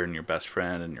brother and your best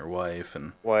friend and your wife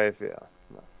and Wife, yeah.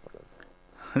 No,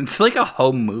 it's like a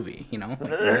home movie, you know?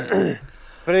 Like whatever.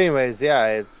 But anyways, yeah,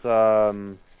 it's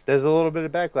there's a little bit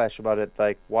of backlash about it.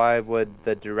 Like, why would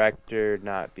the director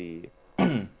not be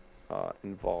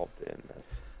involved in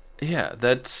this? yeah,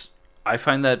 that's I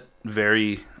find that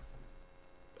very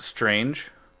strange.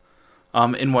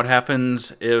 And what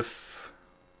happens if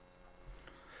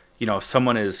you know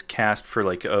someone is cast for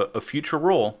like a future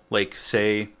role, like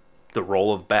say the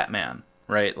role of Batman,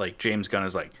 right? Like James Gunn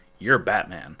is like, you're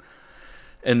Batman,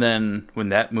 and then when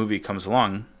that movie comes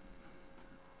along,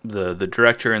 the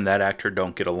director and that actor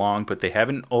don't get along, but they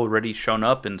haven't already shown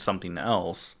up in something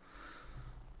else.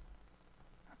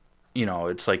 You know,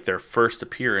 it's like their first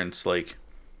appearance, like,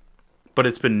 but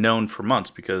it's been known for months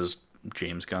because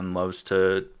James Gunn loves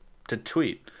to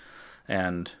tweet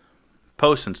and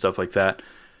post and stuff like that.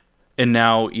 And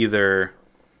now either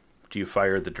do you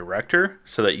fire the director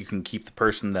so that you can keep the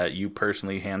person that you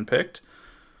personally handpicked,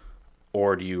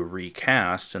 or do you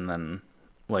recast and then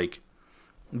like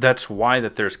that's why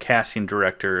that there's casting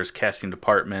directors, casting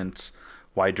departments,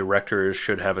 why directors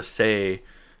should have a say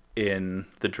in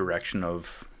the direction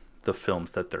of the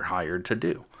films that they're hired to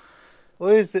do. Well,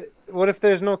 is it, what if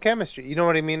there's no chemistry? You know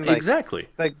what I mean? Exactly.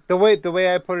 Like the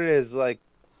way I put it is like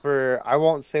for I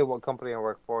won't say what company I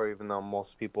work for, even though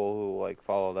most people who like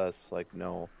follow this like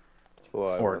know who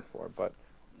I Or work for. But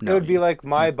it no, would be you. like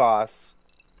my boss,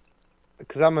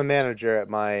 because I'm a manager at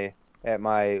my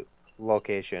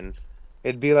location.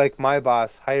 It'd be like my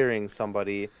boss hiring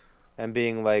somebody and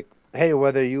being like, "Hey,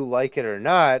 whether you like it or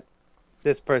not,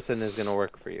 this person is gonna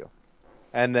work for you."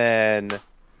 And then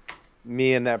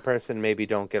me and that person maybe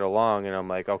don't get along, and I'm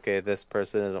like, okay, this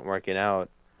person isn't working out,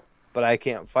 but I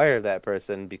can't fire that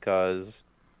person because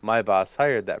my boss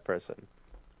hired that person.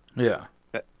 Yeah.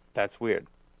 That's weird.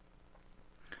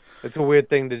 It's a weird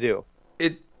thing to do.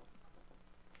 It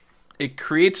it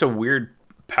creates a weird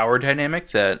power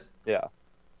dynamic that Yeah,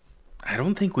 I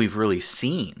don't think we've really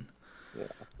seen. yeah,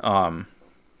 Um,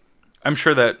 I'm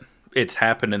sure that it's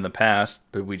happened in the past,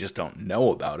 but we just don't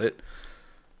know about it.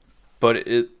 But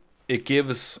it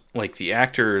gives like the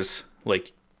actors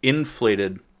like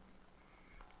inflated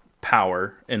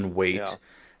power and weight, yeah.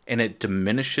 and it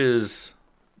diminishes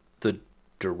the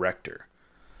director.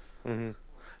 Hmm.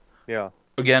 Yeah,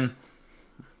 Again,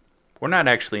 we're not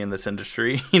actually in this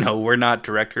industry. You know, we're not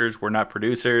directors, we're not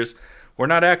producers, we're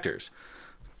not actors.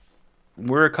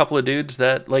 We're a couple of dudes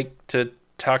that like to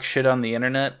talk shit on the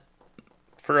internet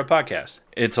for a podcast.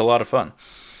 It's a lot of fun.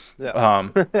 yeah.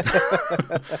 Um, We're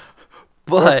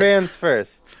but fans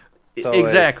first, so it's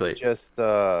exactly, just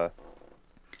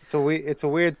it's a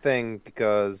weird thing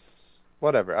because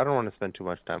whatever. I don't want to spend too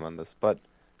much time on this, but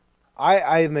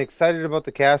I'm excited about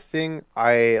the casting.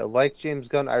 I like James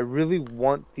Gunn. I really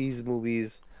want these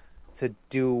movies to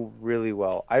do really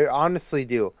well. I honestly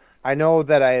do. I know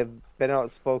that I've been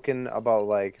outspoken about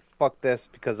like fuck this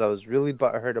because I was really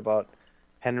butthurt about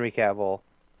Henry Cavill,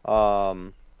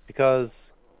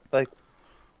 because like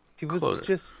he was closer.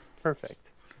 just perfect.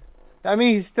 I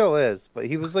mean, he still is, but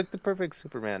he was like the perfect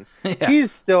Superman. Yeah.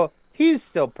 He's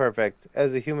still perfect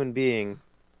as a human being,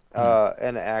 Hmm.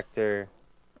 and an actor,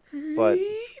 but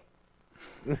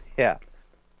yeah.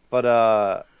 But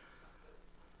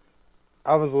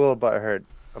I was a little butthurt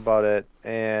about it,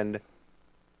 and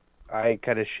I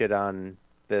kind of shit on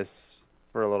this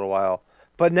for a little while.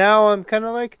 But now I'm kind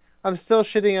of like I'm still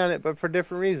shitting on it, but for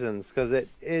different reasons, because it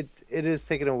is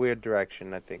taking a weird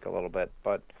direction, I think, a little bit.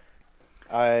 But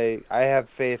I have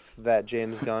faith that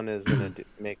James Gunn is gonna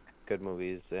make good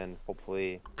movies, and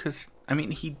hopefully, Because I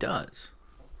mean, he does.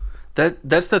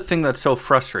 That's the thing that's so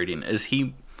frustrating is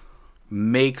he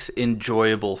makes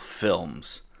enjoyable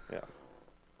films, Yeah.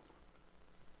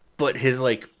 but his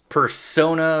like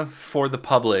persona for the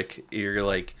public, you're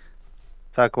like,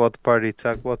 Talk about the party.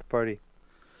 Talk about the party.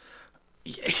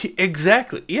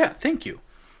 exactly, yeah, thank you.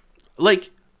 Like,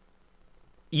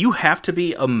 you have to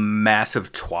be a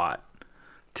massive twat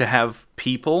to have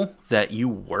people that you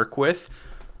work with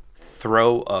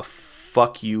throw a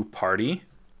fuck you party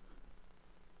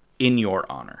in your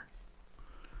honor.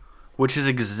 Which is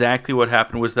exactly what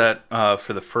happened. Was that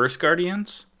for the first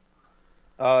Guardians?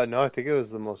 No, I think it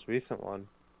was the most recent one.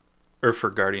 Or for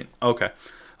Guardian? Okay.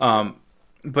 Yeah.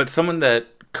 But someone that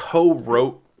co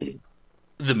wrote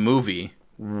the movie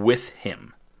with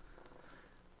him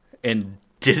and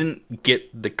didn't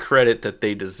get the credit that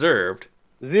they deserved.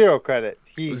 Zero credit.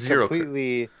 He Zero credit.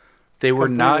 completely, They were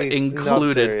not completely snubbed her.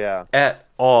 included Yeah. at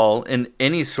all in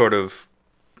any sort of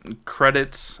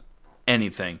credits,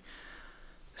 anything.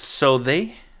 So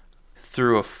they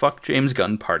threw a fuck James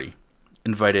Gunn party,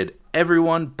 invited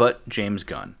everyone but James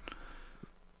Gunn.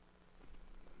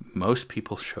 Most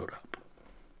people showed up,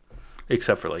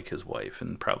 except for like his wife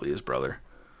and probably his brother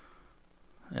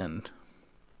and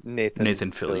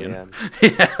Nathan Fillion. Yeah,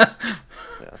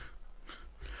 Yeah.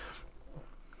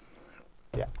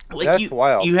 Yeah. like That's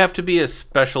wild. you have to be a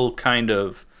special kind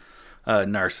of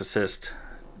narcissist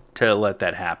to let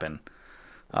that happen.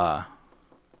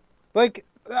 Like,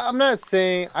 I'm not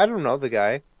saying I don't know the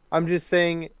guy. I'm just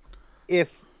saying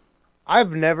if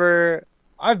I've been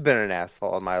an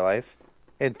asshole in my life,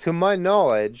 and to my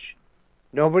knowledge,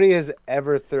 nobody has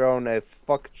ever thrown a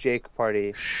fuck Jake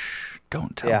party. Shh,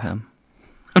 don't tell Yeah. him.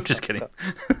 I'm just kidding.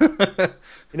 So,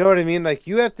 you know what I mean? Like,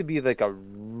 you have to be like a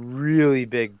really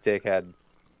big dickhead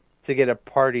to get a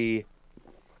party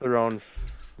thrown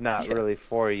not Yeah. really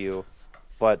for you,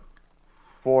 but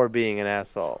for being an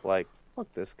asshole. Like, fuck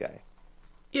this guy.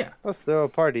 Yeah, Let's throw a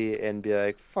party and be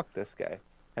like, fuck this guy.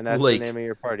 And that's the name like of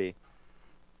your party.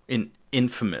 an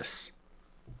infamous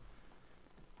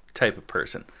type of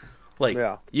person. Like,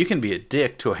 Yeah. you can be a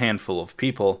dick to a handful of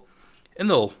people, and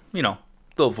they'll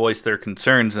voice their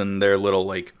concerns in their little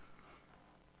like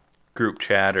group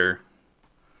chat or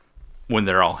when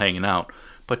they're all hanging out.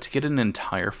 But to get an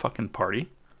entire fucking party,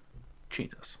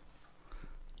 Jesus.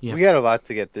 Yeah, We got a lot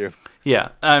to get through. yeah.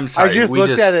 I'm sorry. I just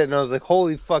looked at it and I was like,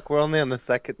 holy fuck, we're only on the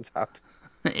second topic.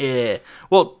 Yeah.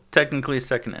 Well, technically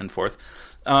second and fourth.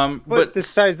 But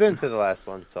this ties into the last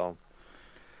one, so.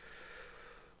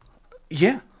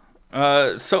 Yeah.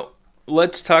 So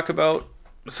let's talk about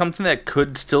something that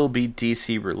could still be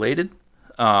DC related.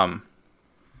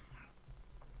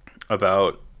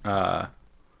 About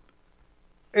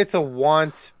It's a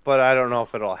want, but I don't know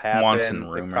if it'll happen. Wants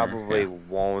and rumor, It probably yeah.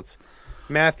 won't.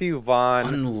 Matthew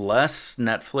Vaughn. unless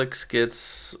Netflix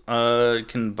gets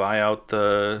can buy out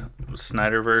the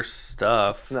Snyderverse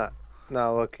stuff. It's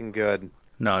not looking good.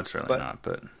 No, it's really But not.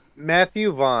 But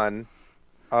Matthew Vaughn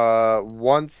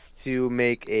wants to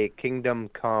make a Kingdom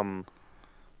Come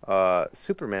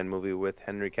Superman movie with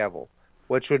Henry Cavill,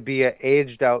 which would be a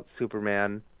aged out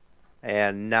Superman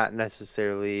and not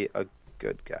necessarily a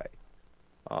good guy.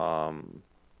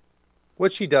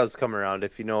 Which he does come around.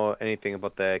 If you know anything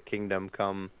about the Kingdom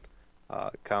Come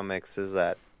comics, is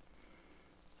that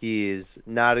he's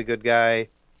not a good guy,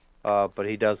 but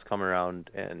he does come around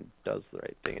and does the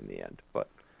right thing in the end. But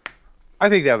I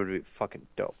think that would be fucking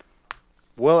dope.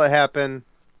 Will it happen?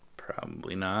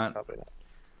 probably not. Probably not.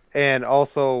 And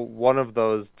also, one of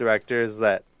those directors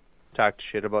that talked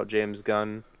shit about James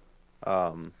Gunn,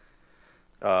 um,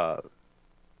 uh,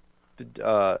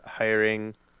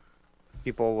 hiring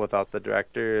people without the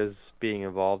directors being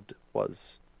involved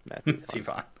was Matthew Matthew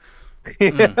Vaughn.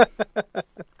 Vaughn.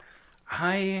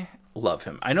 I love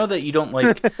him. I know that you don't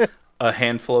like a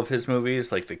handful of his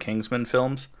movies, like the Kingsman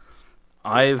films.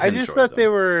 I've I just enjoyed thought them. they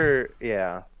were,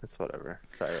 yeah, it's whatever.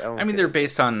 Sorry, I I won't mean, get they're into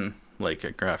based on like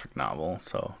a graphic novel,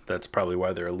 so that's probably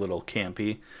why they're a little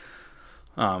campy.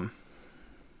 Um,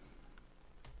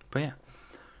 but yeah.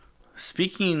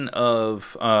 Speaking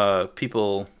of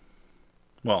people,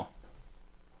 well,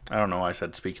 I don't know why I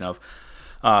said speaking of,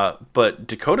 but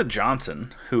Dakota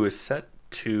Johnson, who is set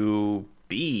to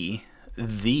be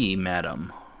the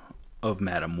Madam of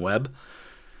Madam Web,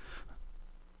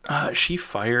 she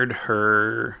fired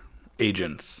her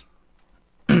agents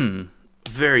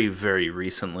very, very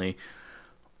recently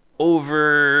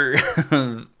over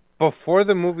before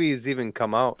the movies even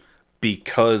come out.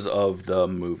 because of the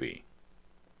movie.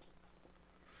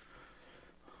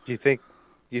 Do you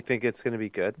think it's gonna be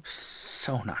good?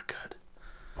 So not good.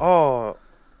 Oh,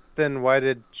 then why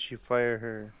did she fire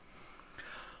her?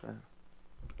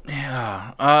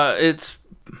 Yeah, it's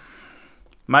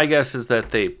my guess is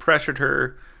that they pressured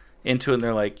her into it, and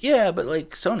they're like, yeah, but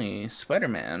like Sony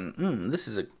Spider-Man, this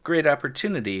is a great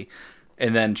opportunity.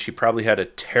 And then she probably had a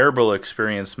terrible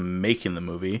experience making the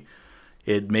movie.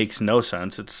 It makes no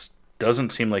sense. It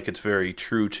doesn't seem like it's very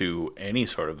true to any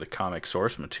sort of the comic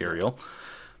source material.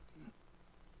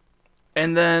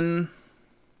 And then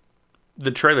the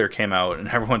trailer came out, and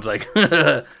everyone's like,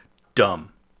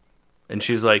 dumb. And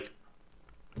she's like,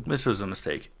 this was a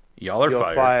mistake. Y'all are You're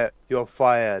fired. fired. You're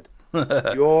fired.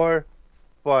 You're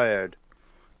fired.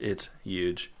 It's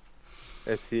huge.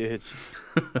 It's huge.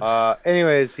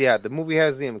 Anyways, yeah, the movie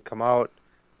hasn't even come out.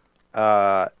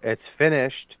 It's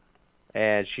finished,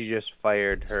 and she just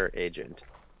fired her agent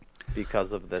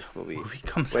because of this movie, Movie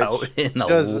comes out which in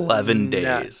does 11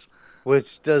 not, days.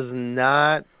 which does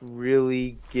not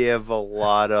really give a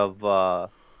lot of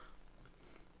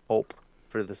hope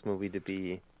for this movie to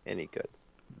be any good.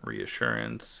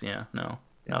 Reassurance. Yeah, no,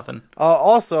 nothing.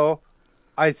 Also,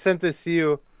 I sent this to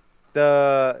you.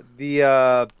 The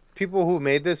people who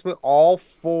made this movie, all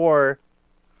four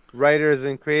writers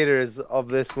and creators of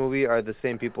this movie are the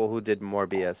same people who did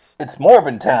Morbius. It's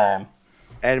Morbin time.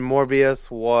 And Morbius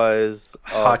was a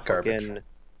Hot garbage. fucking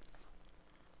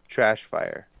trash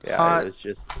fire. Yeah, Hot, it was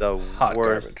just the hot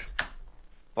worst garbage.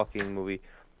 fucking movie.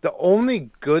 The only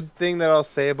good thing that I'll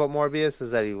say about Morbius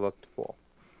is that he looked cool.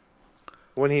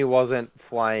 When he wasn't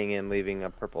flying and leaving a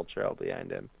purple trail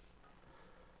behind him.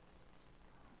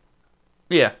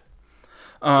 Yeah.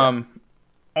 Yeah.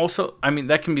 Also, I mean,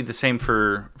 that can be the same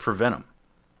for Venom,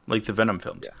 like the Venom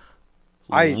films.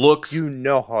 Yeah. Looks You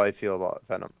know how I feel about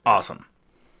Venom. awesome.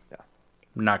 Yeah.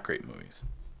 Not great movies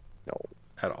No.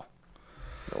 at all.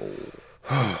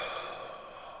 No.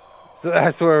 So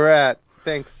that's where we're at.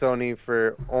 Thanks, Sony,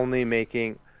 for only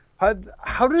making. How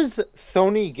does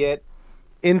Sony get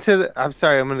into the? I'm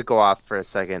sorry, I'm gonna go off for a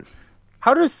second.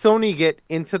 How does Sony get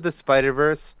into the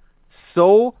Spider-Verse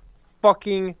so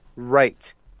fucking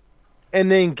right,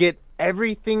 and then get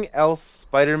everything else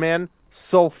Spider-Man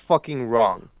so fucking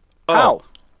wrong? How? Oh,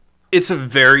 it's a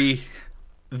very,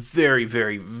 very,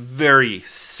 very, very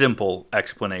simple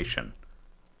explanation.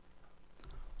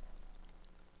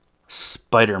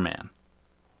 Spider-Man.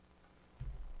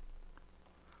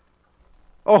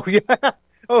 Oh yeah. I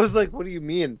was like, what do you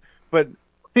mean? But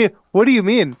what do you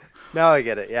mean? Now I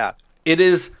get it. Yeah. It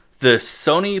is the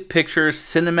Sony Pictures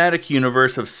cinematic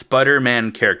universe of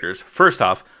Spider-Man characters. First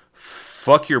off,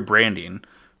 fuck your branding.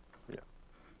 Yeah.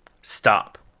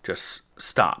 Stop. Just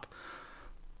stop.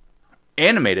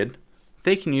 Animated,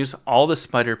 they can use all the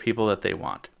Spider people that they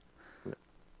want.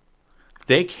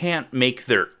 They can't make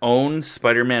their own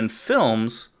Spider-Man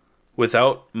films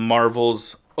without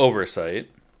Marvel's oversight,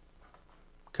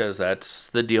 because that's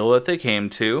the deal that they came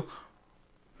to.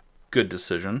 Good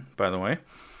decision, by the way.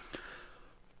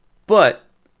 But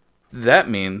that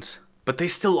means, but they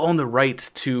still own the rights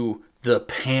to the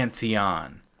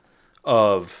pantheon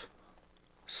of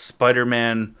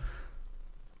Spider-Man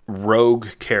rogue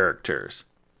characters.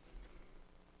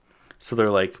 So they're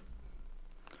like,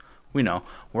 we know,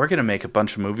 we're going to make a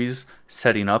bunch of movies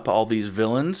setting up all these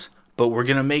villains, but we're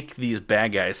going to make these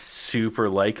bad guys super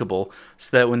likable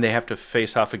so that when they have to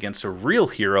face off against a real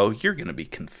hero, you're going to be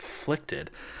conflicted.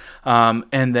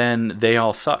 And then they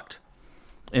all sucked.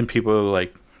 And people are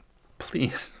like,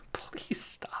 please, please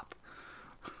stop.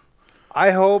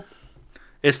 I hope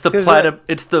It's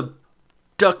the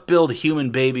duck-billed human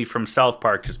baby from South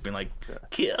Park just being like,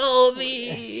 kill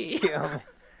me.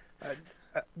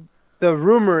 the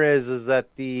rumor is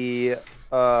that the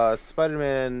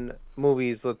Spider-Man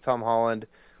movies with Tom Holland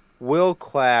will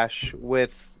clash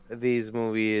with these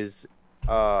movies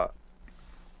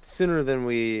sooner than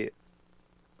we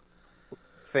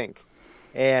think.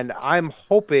 And I'm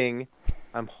hoping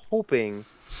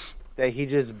that he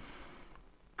just,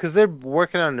 because they're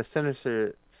working on the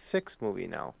Sinister Six movie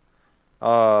now,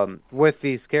 with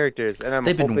these characters, and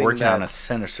They've been hoping working that on a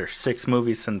Sinister Six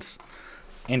movie since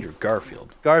Andrew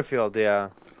Garfield. Garfield, yeah,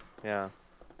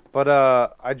 but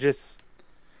I just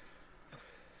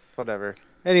whatever.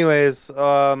 Anyways,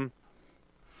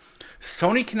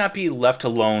 Sony cannot be left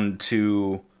alone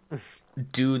to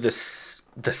do the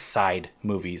side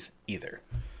movies either.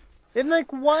 and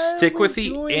like, why Stick are with we the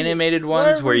doing, animated why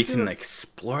ones are where we you can doing-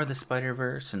 explore the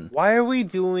Spider-Verse and Why are we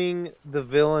doing the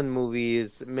villain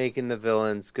movies, making the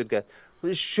villains good guys?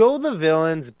 Show the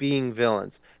villains being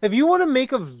villains. If you want to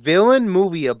make a villain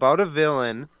movie about a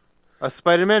villain, a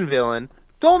Spider-Man villain,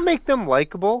 don't make them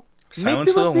likable. Silence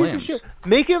Make them of a the piece of Lambs. shit.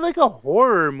 Make it like a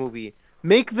horror movie.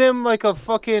 Make them like a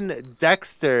fucking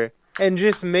Dexter, and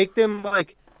just make them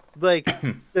like the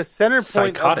center point of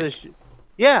Psychotic. the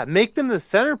Yeah, make them the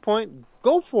center point.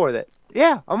 Go for it.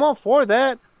 Yeah, I'm all for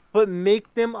that. But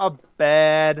make them a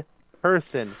bad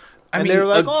person. I And mean, they're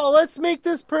like, oh, let's make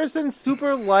this person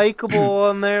super likable.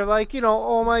 And they're like,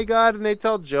 oh my God. And they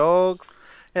tell jokes.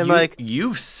 And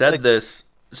you've said like, this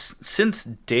since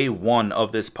day one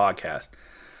of this podcast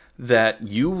that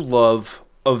you love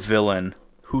a villain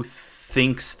who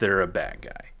thinks they're a bad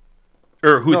guy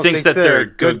or who no, thinks thinks that they're they're a a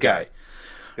good good guy, guy.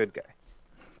 Good guy.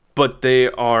 but they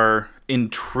are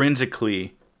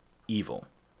intrinsically evil.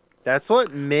 That's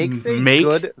what makes a Make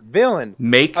good villain.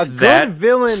 make A good that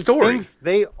villain story. thinks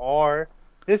they are.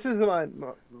 This is my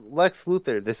Lex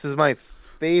Luthor. This is my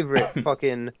favorite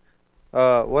fucking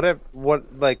what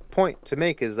like point to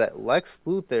make is that Lex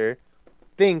Luthor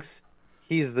thinks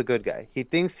he's the good guy. He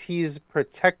thinks he's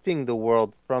protecting the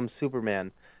world from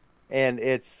Superman, and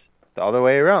it's the other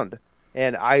way around.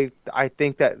 And I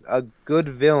think that a good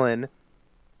villain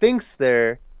thinks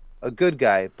they're a good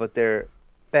guy, but they're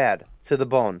bad to the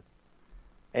bone.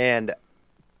 And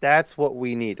that's what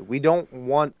we need. We don't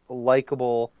want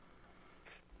likable,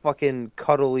 fucking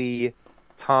cuddly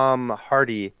Tom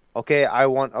Hardy. Okay, I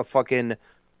want a fucking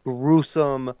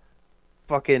gruesome,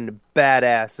 fucking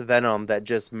badass Venom that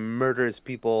just murders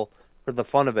people for the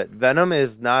fun of it. Venom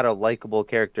is not a likable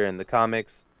character in the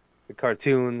comics, the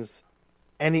cartoons,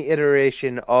 any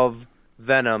iteration of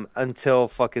Venom until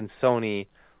fucking Sony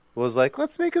was like,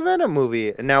 let's make a Venom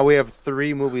movie. And now we have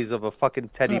three movies of a fucking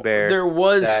teddy Well, bear there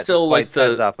was that still like bites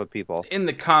heads the off of people. in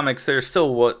the comics. There's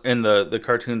still what in the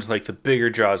cartoons like the bigger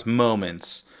jaws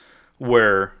moments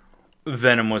where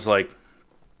Venom was like,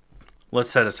 let's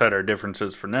set aside our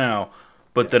differences for now,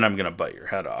 but Yeah. then I'm gonna bite your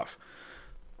head off.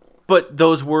 But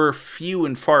those were few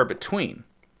and far between.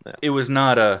 Yeah. It was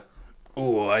not a,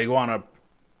 oh, I want to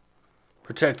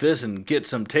protect this and get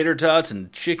some tater tots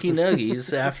and chicky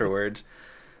nuggies afterwards.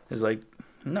 It's like,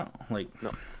 no, like,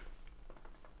 No.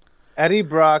 Eddie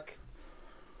Brock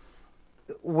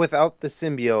without the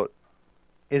symbiote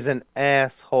is an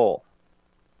asshole.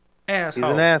 He's an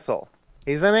asshole. asshole.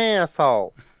 He's an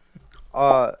asshole.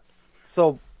 Uh,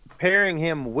 so pairing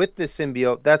him with the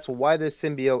symbiote, that's why the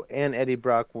symbiote and Eddie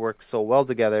Brock work so well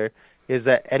together, is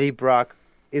that Eddie Brock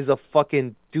is a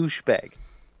fucking douchebag.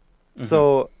 Mm-hmm.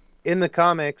 So in the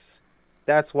comics,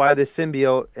 that's why the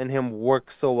symbiote and him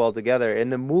work so well together. In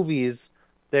the movies,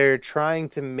 they're trying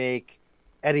to make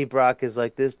Eddie Brock is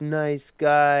like this nice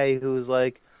guy who's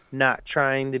like not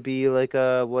trying to be like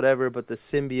a whatever, but the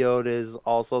symbiote is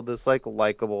also this like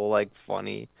likable, like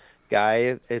funny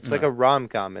guy. It's like No. a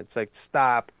rom-com. It's like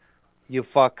stop, you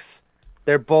fucks.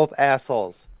 They're both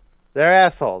assholes. They're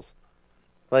assholes.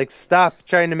 Like, stop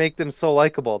trying to make them so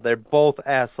likable. They're both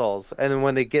assholes. And then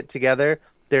when they get together,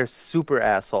 they're super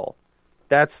asshole.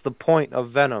 That's the point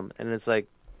of Venom. And it's like,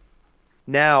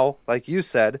 now, like you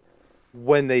said,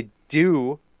 when they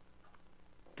do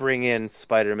bring in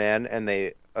Spider-Man and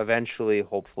they eventually,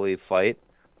 hopefully, fight,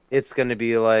 it's going to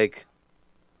be like,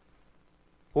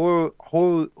 who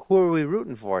are we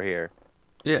rooting for here?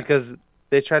 Yeah. Because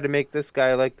they tried to make this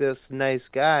guy like this nice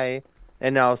guy,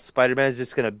 and now Spider-Man's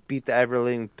just going to beat the ever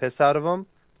living piss out of him.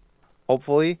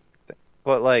 Hopefully.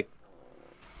 But like,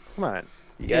 come on.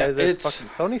 You Yeah, guys are it's fucking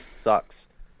Sony sucks.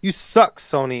 You suck,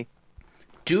 Sony.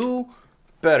 do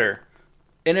better.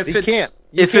 And if You it's can't.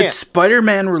 You if can't. it's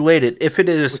Spider-Man related, if it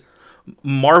is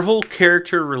Marvel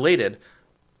character related,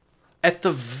 at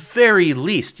the very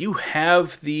least, you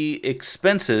have the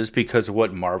expenses because of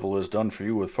what Marvel has done for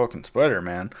you with fucking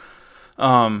Spider-Man.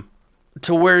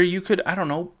 To where you could, I don't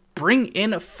know, bring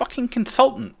in a fucking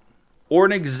consultant or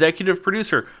an executive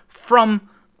producer from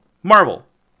Marvel.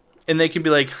 And they can be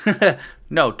like,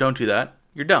 no, don't do that.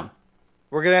 You're dumb.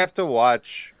 We're gonna have to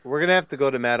watch. We're gonna have to go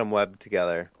to Madam Web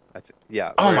together.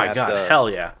 Yeah, Oh we're gonna my have god, to. hell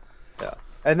yeah. Yeah.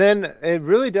 And then it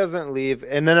really doesn't leave.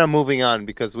 And then I'm moving on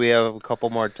because we have a couple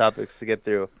more topics to get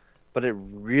through. But it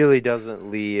really doesn't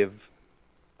leave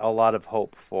a lot of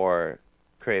hope for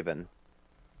Craven.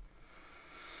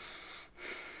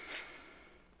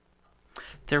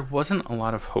 There wasn't a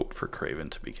lot of hope for Craven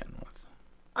to begin with.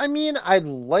 I mean, I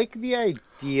like the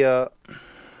idea.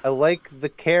 I like the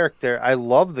character. I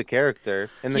love the character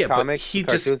in the Yeah, but comics, the he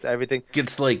just cartoons, everything.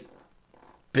 gets like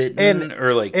And bitten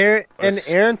or like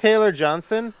Aaron Taylor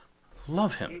Johnson.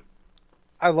 love him.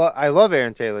 I love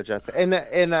Aaron Taylor Johnson,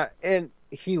 and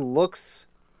he looks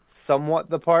somewhat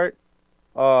the part.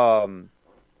 Um,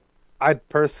 I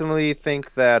personally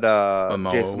think that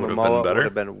Momoa Jason would have been Momoa would better.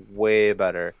 have been way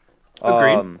better.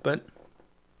 Agreed, Um, but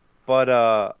but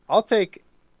I'll take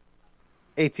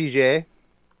ATJ.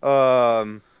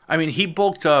 Um, I mean, he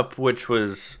bulked up, which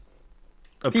was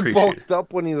he appreciated. bulked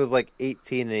up when he was like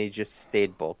 18, and he just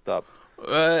stayed bulked up.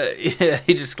 Yeah,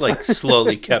 he just like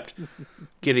slowly kept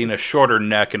getting a shorter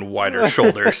neck and wider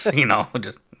shoulders.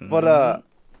 Just. But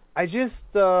I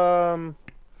just there's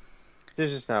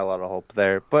just not a lot of hope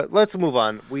there. But let's move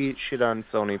on. We shit on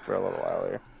Sony for a little while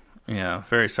here. Yeah,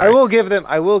 very I sorry. will give them.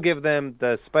 I will give them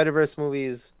the Spider-Verse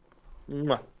movies,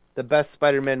 mwah, the best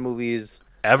Spider-Man movies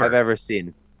Ever. I've ever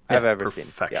seen. Yeah, I've ever seen.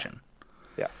 perfection.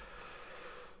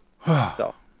 Yeah.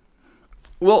 So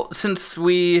Well, since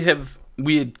we had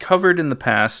covered in the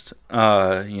past,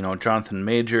 Jonathan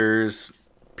Majors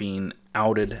being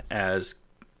outed as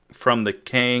from the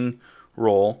Kang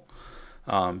role,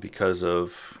 because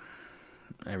of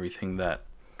everything that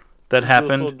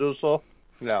happened. Dussel.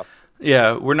 Yeah.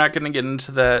 Yeah, we're not going to get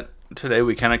into that today.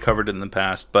 We kind of covered it in the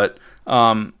past, but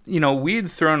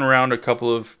we'd thrown around a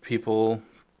couple of people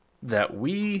that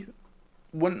we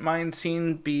wouldn't mind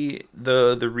seeing be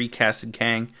the recasted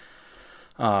Kang.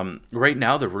 Right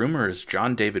now, the rumor is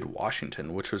John David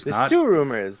Washington, which was There's not. two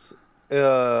rumors.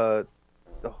 What's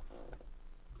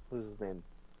his name?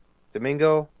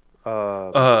 Domingo.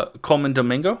 Coleman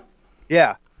Domingo.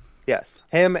 Yeah. Yes.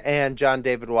 Him and John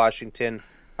David Washington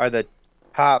are the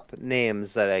top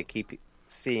names that I keep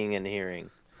seeing and hearing.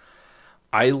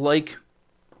 I like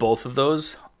both of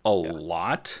those a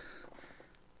lot.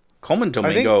 Coleman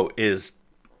Domingo is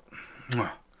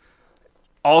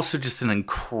also just an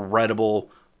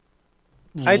incredible,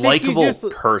 likable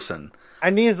person.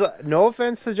 And he's, no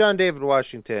offense to John David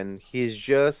Washington, he's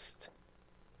just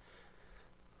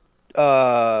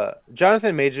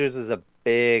Jonathan Majors is a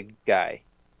big guy.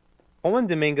 Coleman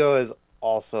Domingo is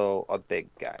also a big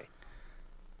guy.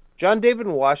 John David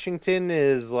Washington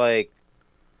is like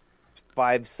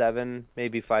 5'7",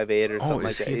 maybe 5'8", or something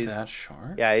like that. Is he that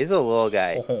short? Yeah, he's a little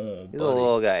guy. Oh, He's a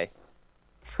little guy.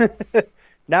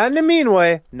 Not in a mean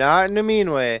way. Not in a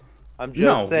mean way. I'm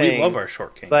just saying. We love our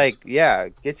short kings. Like, yeah,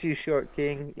 get you short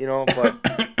king,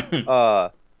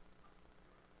 but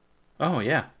oh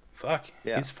yeah, fuck.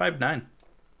 Yeah. He's 5'9".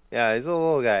 Yeah, he's a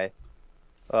little guy.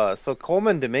 So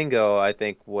Coleman Domingo, I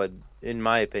think, would, in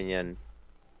my opinion,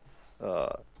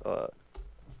 yeah.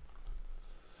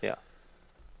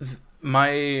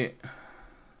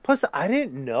 Plus, I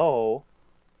didn't know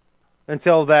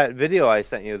until that video I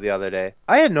sent you the other day.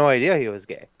 I had no idea he was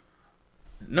gay.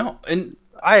 No, and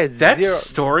I had that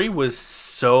story was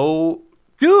so.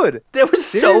 Dude, that was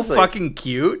seriously. So fucking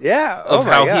cute. Yeah, of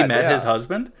how he met his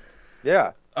husband.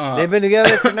 Yeah, they've been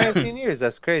together for 19 years.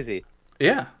 That's crazy.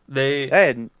 Yeah, I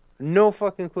had no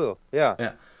fucking clue.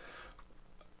 Yeah.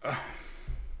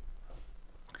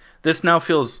 This now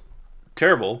feels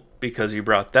terrible because you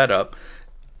brought that up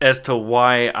as to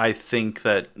why I think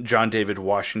that John David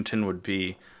Washington would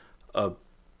be a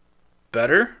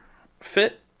better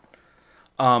fit.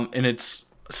 And it's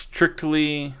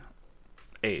strictly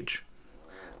age.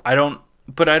 I don't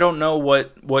know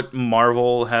what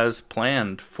Marvel has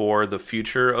planned for the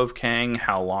future of Kang,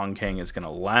 how long Kang is going to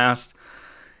last,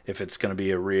 if it's going to be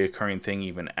a reoccurring thing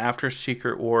even after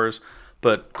Secret Wars.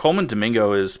 But Coleman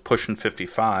Domingo is pushing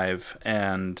 55,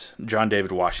 and John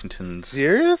David Washington's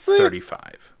seriously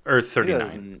 35 or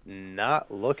 39. He does not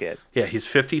look it. Yeah, he's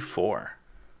 54.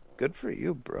 Good for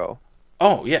you, bro.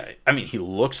 Oh yeah, I mean he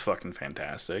looks fucking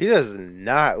fantastic. He does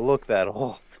not look that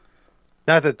old.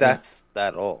 Not that that's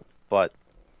that old, but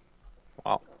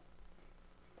wow.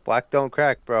 Black don't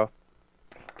crack, bro.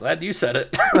 Glad you said it.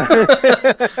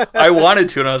 I wanted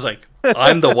to, and I was like,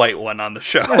 I'm the white one on the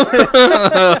show.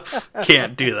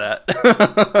 Can't do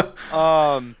that.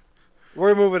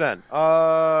 We're moving on.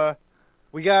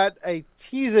 We got a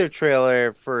teaser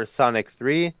trailer for Sonic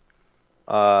 3.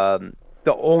 The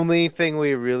only thing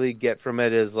we really get from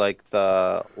it is like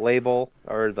the label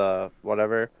or the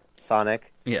whatever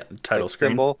Sonic. Yeah, title screen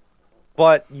symbol.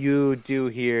 But you do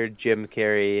hear Jim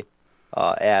Carrey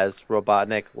as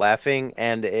Robotnik laughing,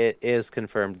 and it is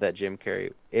confirmed that Jim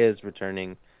Carrey is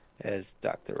returning as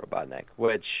Dr. Robotnik,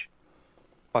 which,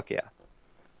 fuck yeah.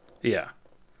 Yeah,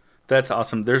 that's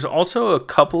awesome. There's also a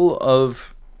couple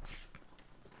of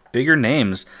bigger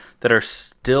names that are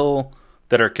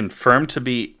confirmed to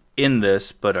be in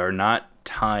this, but are not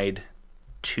tied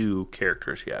to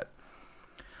characters yet.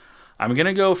 I'm going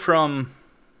to go from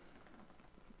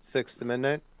 6 to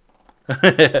midnight.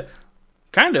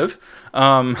 Kind of.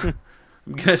 I'm going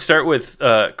to start with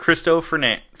Cristo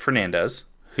Fernandez,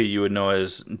 who you would know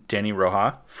as Danny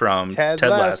Roja from Ted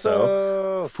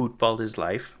Lasso. Football is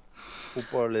life.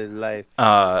 Football is life.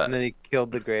 And then he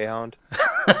killed the Greyhound.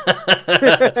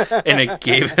 And it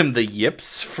gave him the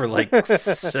yips for like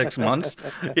 6 months.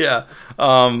 Yeah.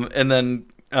 And then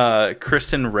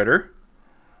Kristen Ritter.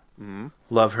 Mm-hmm.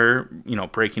 Love her.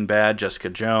 Breaking Bad, Jessica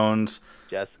Jones.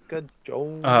 Jessica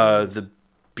Jones. The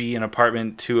B in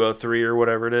apartment 203 or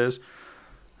whatever it is.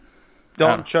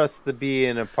 Don't trust the bee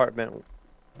in apartment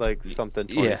like something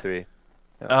Yeah. 23.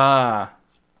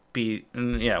 B.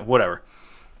 Yeah, whatever.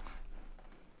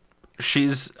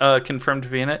 She's confirmed to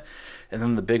be in it. And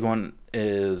then the big one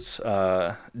is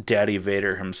Daddy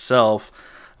Vader himself,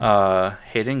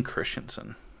 Hayden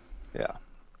Christensen. Yeah.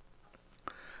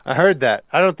 I heard that.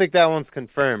 I don't think that one's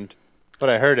confirmed, but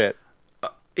I heard it.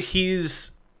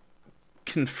 He's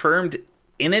confirmed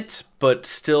in it, but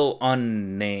still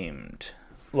unnamed.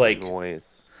 Like,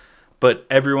 Noise. but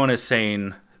everyone is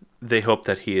saying they hope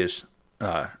that he is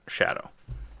Shadow.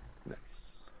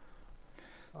 Nice.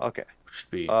 Okay.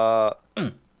 Should be.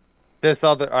 This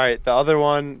other, all right, the other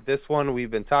one, this one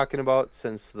we've been talking about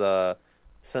since they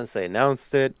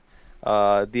announced it.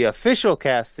 The official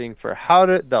casting for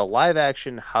the live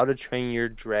action How to Train Your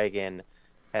Dragon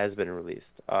has been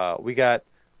released. We got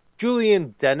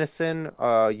Julian Dennison.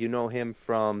 You know him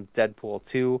from Deadpool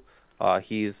 2.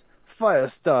 He's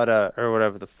Firestarter or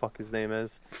whatever the fuck his name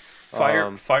is.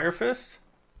 Fire Fist?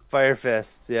 Fire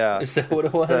Fist, yeah. Is that what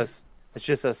it was? It's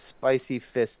just a spicy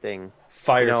fisting.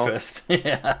 Fire Fist.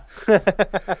 Yeah.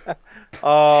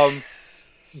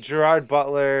 Gerard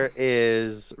Butler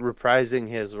is reprising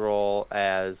his role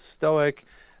as Stoic,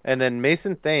 and then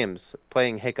Mason Thames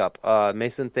playing Hiccup.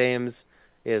 Mason Thames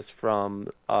is from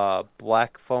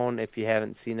Black Phone. If you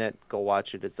haven't seen it, go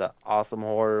watch it. It's an awesome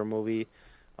horror movie.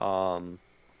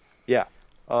 Yeah.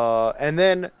 And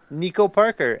then Nico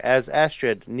Parker as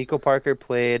Astrid. Nico Parker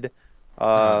played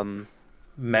Megan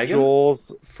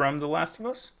from The Last of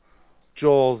Us?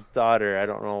 Joel's daughter. I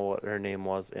don't know what her name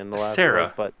was in The Last Sarah. of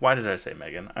Us, but why did I say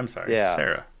Megan? I'm sorry. Yeah.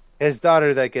 Sarah. His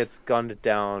daughter that gets gunned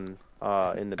down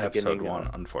in the beginning. Episode 1,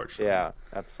 unfortunately. Yeah,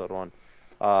 episode 1.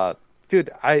 Dude,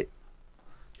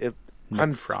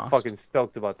 I'm fucking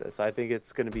stoked about this. I think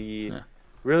it's gonna be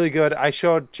really good. I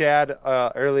showed Chad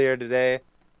earlier today,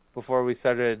 before we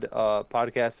started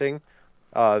podcasting,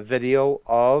 video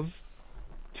of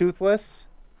Toothless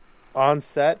on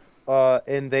set,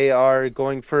 and they are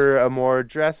going for a more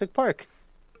Jurassic Park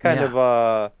kind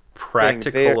of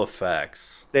practical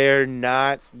effects. They're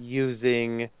not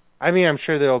using. I mean, I'm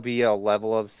sure there'll be a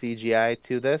level of CGI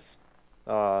to this.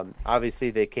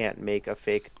 Obviously, they can't make a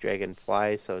fake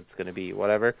dragonfly, so it's going to be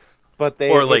whatever. But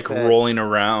rolling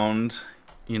around,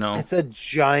 you know. It's a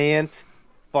giant,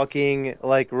 fucking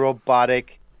like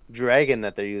robotic dragon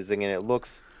that they're using, and it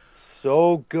looks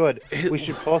so good. We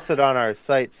should post it on our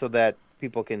site so that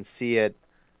people can see it.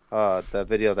 The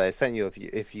video that I sent you,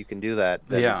 if you can do that.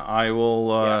 Then, I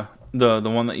will. The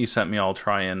one that you sent me, I'll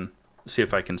try and see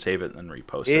if I can save it and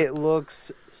repost it. It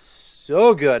looks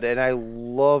so good, and I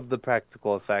love the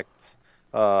practical effects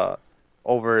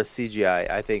over CGI.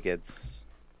 I think it's.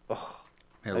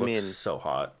 It looks so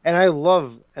hot. And I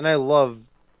love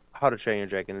How to Train Your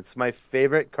Dragon. It's my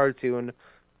favorite cartoon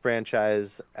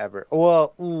franchise ever.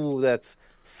 Well, that's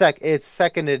it's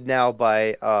seconded now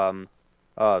by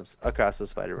Across the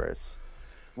Spider-Verse.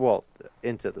 Well,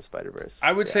 Into the Spider-Verse.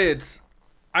 I would say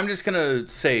I'm just gonna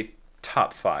say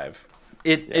top 5.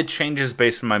 It changes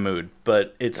based on my mood,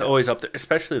 but it's always up there,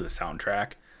 especially the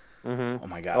soundtrack. Oh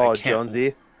my god! Oh,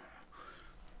 Jonesy.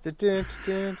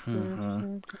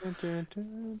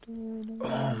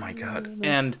 Oh my god!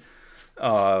 And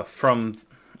from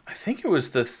I think it was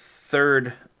the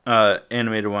third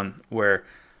animated one where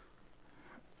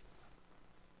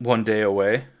One Day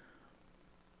Away.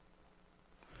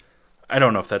 I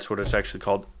don't know if that's what it's actually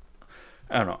called.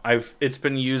 I don't know. It's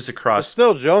been used across. It's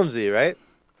still Jonesy, right?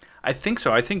 I think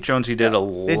so. I think Jonesy did a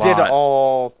lot. They did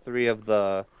all 3 of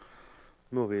the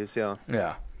movies, yeah.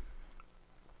 Yeah.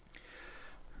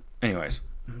 Anyways,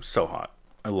 so hot.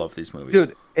 I love these movies.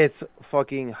 Dude, it's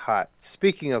fucking hot.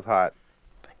 Speaking of hot,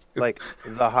 like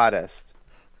the hottest.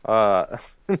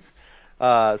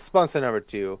 Sponsor number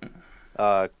 2.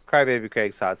 Crybaby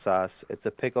Craig's hot sauce. It's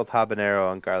a pickled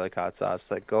habanero and garlic hot sauce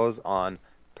that goes on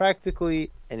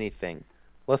practically anything.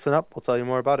 Listen up, we'll tell you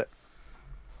more about it.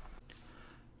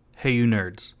 Hey, you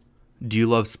nerds. Do you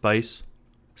love spice?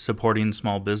 Supporting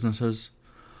small businesses?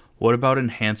 What about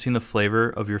enhancing the flavor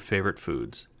of your favorite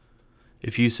foods?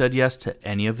 If you said yes to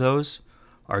any of those,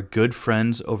 our good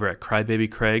friends over at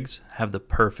Crybaby Craig's have the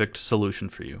perfect solution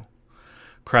for you.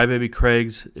 Crybaby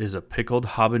Craig's is a pickled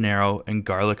habanero and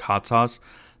garlic hot sauce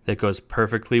that goes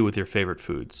perfectly with your favorite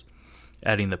foods,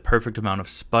 adding the perfect amount of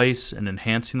spice and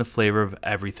enhancing the flavor of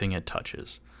everything it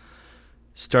touches.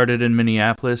 Started in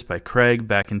Minneapolis by Craig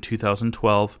back in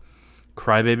 2012,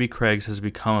 Crybaby Craig's has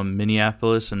become a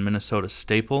Minneapolis and Minnesota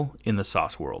staple in the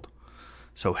sauce world.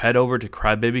 So head over to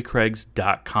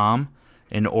crybabycraigs.com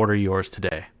and order yours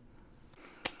today.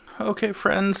 Okay,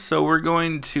 friends, so we're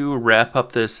going to wrap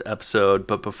up this episode,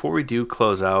 but before we do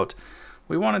close out,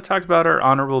 we want to talk about our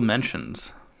honorable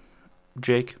mentions.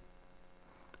 Jake,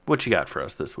 what you got for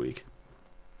us this week?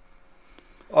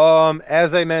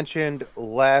 As I mentioned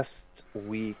last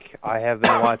week, I have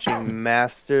been watching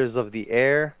Masters of the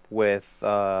Air with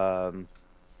Austin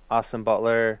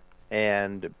Butler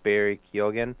and Barry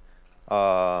Keoghan,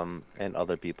 and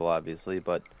other people obviously,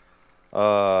 but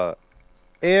uh,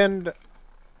 and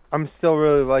I'm still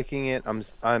really liking it.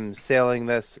 I'm sailing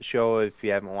this show. If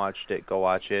you haven't watched it, go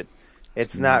watch it.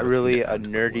 It's It's not another thing really to a add to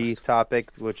the nerdy list.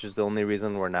 topic, which is the only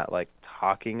reason we're not like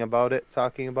talking about it.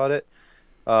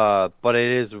 But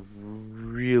it is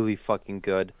really fucking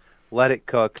good. Let it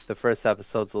cook. The first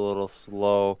episode's a little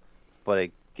slow, but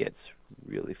it gets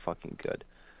really fucking good.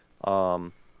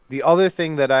 Um, the other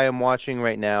thing that I am watching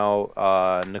right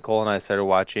now, Nicole and I started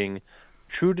watching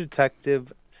True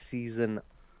Detective season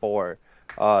 4.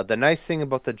 The nice thing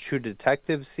about the True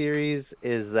Detective series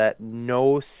is that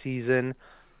no season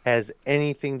has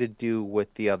anything to do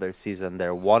with the other season.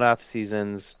 They're one-off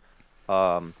seasons.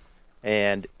 Um,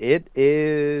 and it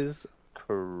is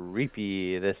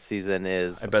creepy. This season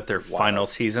is I bet their final wild.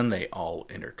 season, they all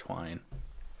intertwine.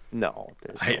 No,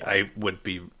 there's I, no way. I would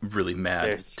be really mad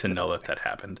There's to know that that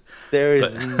happened. there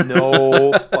But is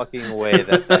no fucking way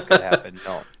that that could happen.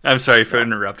 No, I'm sorry for no.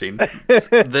 interrupting.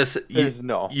 This you, There's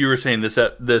no. you were saying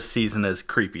this season is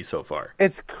creepy so far.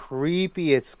 It's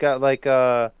creepy. It's got like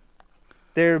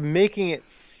they're making it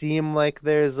seem like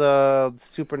there's a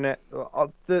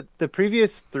the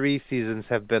previous 3 seasons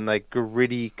have been like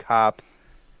gritty cop,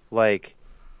 like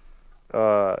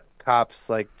cops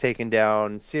like taking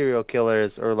down serial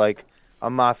killers or like a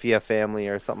mafia family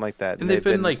or something like that. And And they've they've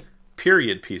been been, like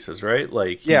period pieces, right?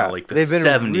 Like, yeah, like the they've been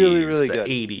really, 70s, really the good.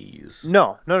 80s.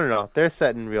 No, no, no, no. They're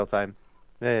set in real time.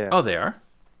 Yeah, Oh, they are?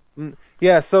 yeah.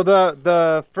 Yeah, so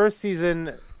the first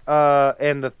season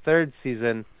and the third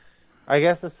season, I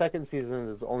guess the second season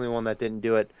is the only one that didn't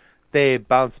do it. They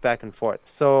bounce back and forth.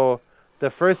 So the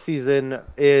first season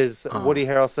is Oh. Woody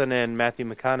Harrelson and Matthew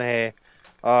McConaughey,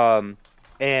 um,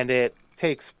 and it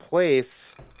takes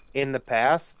place in the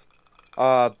past.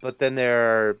 But then there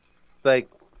are like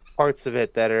parts of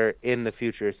it that are in the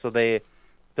future, so they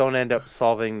don't end up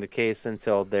solving the case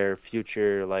until their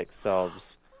future like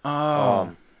selves. Oh.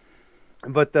 Um,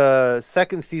 but the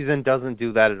second season doesn't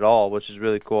do that at all, which is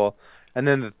really cool. And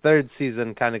then the third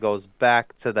season kind of goes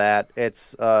back to that.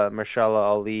 It's Mahershala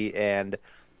Ali and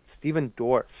Stephen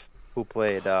Dorff who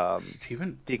played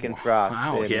Steven? Deacon Frost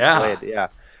Wow, in yeah. Blade.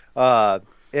 Yeah.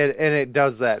 And it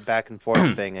does that back and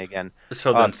forth thing again.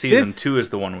 So then season This 2 is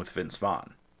the one with Vince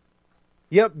Vaughn.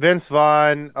 Yep, Vince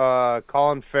Vaughn,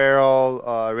 Colin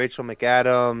Farrell, Rachel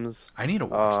McAdams. I need to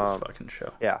watch this Um, fucking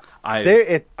show. yeah, I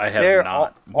they're I have they're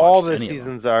not all watched the any of them.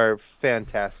 seasons are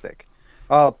fantastic.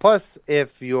 Plus,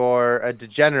 if you're a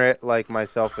degenerate like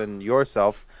myself and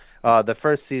yourself, the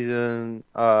first season,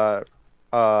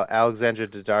 Alexandra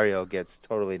Daddario gets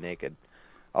totally naked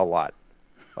a lot.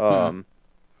 Um,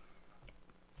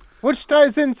 which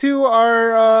ties into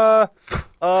our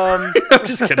I'm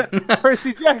just kidding.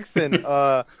 Percy Jackson.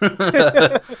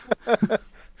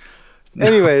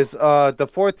 Anyways, the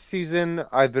fourth season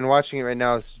I've been watching it right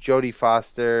now. It's Jodie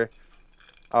Foster,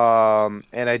 and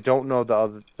I don't know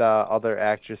the other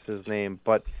actress's name,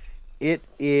 but it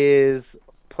is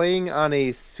playing on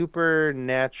a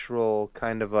supernatural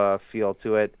kind of a feel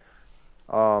to it.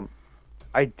 Um,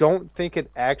 I don't think it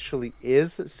actually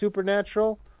is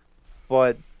supernatural,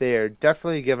 but they're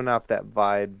definitely giving off that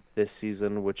vibe this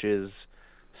season, which is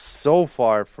so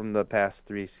far from the past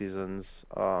 3 seasons.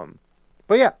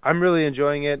 But yeah, I'm really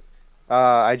enjoying it.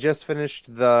 I just finished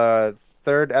the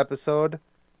third episode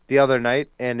the other night,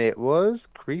 and it was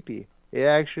creepy. It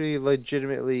actually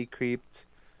legitimately creeped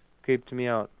me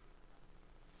out.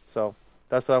 So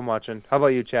that's what I'm watching. How about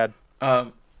you, Chad?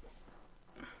 um,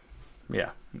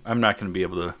 yeah, I'm not going to be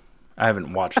able to. I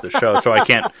haven't watched the show, so I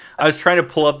can't. I was trying to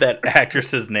pull up that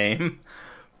actress's name,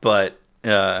 but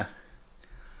I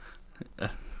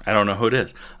don't know who it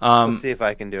is. Let's see if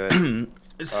I can do it.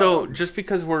 So just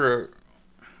because we're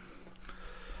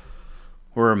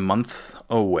a month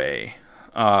away,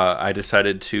 I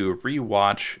decided to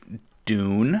rewatch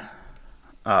Dune,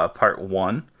 Part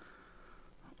 1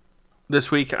 this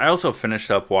week. I also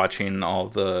finished up watching all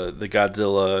the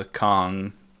Godzilla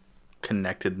Kong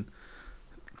connected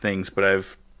things, but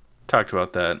I've talked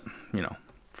about that,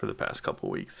 for the past couple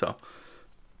weeks. So,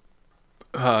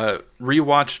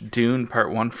 rewatched Dune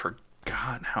Part 1.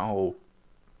 Forgot how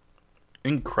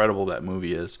incredible that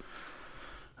movie is.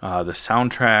 The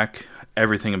soundtrack,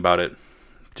 everything about it,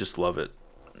 just love it.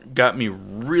 got me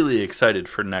really excited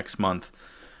for next month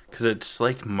because it's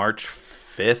like March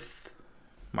 5th,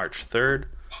 March 3rd.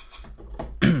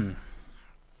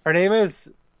 Her name is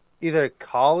either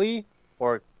Kali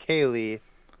or Kaylee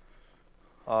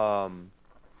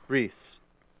Reese.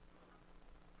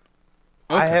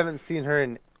 I Okay. haven't seen her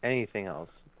in anything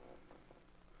else.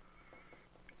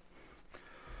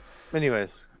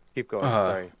 Anyways, keep going.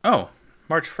 Sorry. Oh,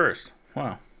 March 1st.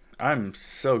 Wow. I'm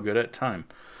so good at time.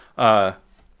 Uh,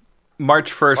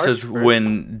 March 1st March is 1st.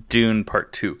 when Dune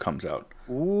Part 2 comes out.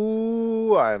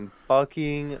 Ooh, I'm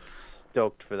fucking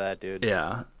stoked for that, dude.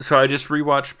 Yeah. So I just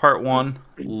rewatched Part 1.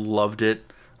 Loved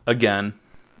it again.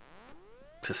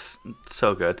 Just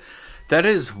so good. That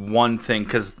is one thing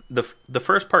because the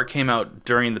first part came out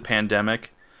during the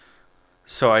pandemic,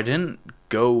 so I didn't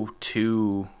go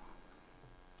to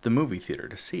the movie theater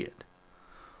to see it.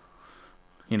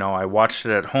 You know, I watched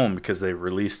it at home because they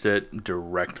released it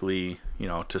directly, you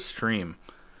know, to stream.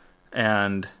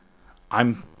 And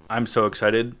I'm so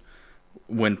excited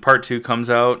when part 2 comes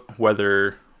out,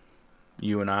 whether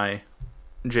you and I,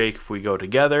 Jake, if we go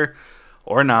together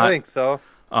or I not. think so.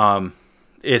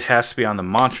 It has to be on the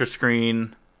monster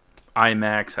screen,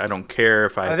 IMAX. I don't care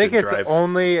if I I have to think it's drive.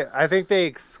 only. I think they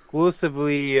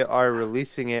exclusively are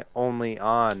releasing it only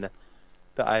on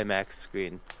the IMAX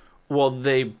screen. Well,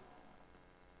 they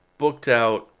booked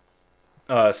out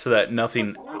so that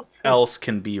nothing else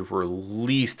can be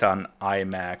released on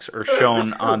IMAX or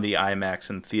shown on the IMAX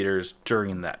in theaters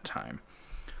during that time.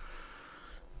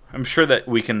 I'm sure that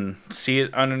we can see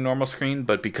it on a normal screen,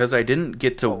 but because I didn't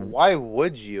get But to, why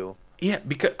would you? yeah,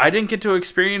 because I didn't get to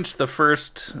experience the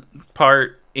first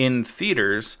part in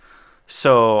theaters,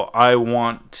 so I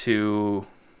want to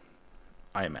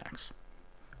IMAX.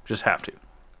 Just have to.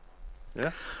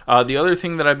 Yeah. The other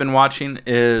thing that I've been watching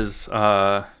is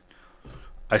I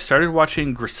started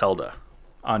watching Griselda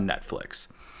on Netflix.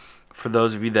 For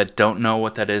those of you that don't know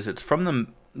what that is, it's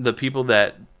from the people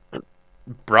that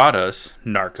brought us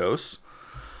Narcos.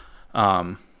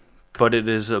 But it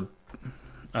is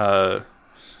a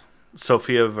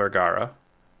Sofia Vergara.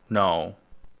 No,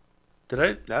 did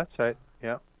I? That's right.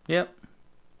 Yeah. Yep.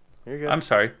 You're good. I'm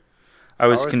sorry. I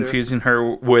was Power through. confusing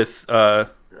her with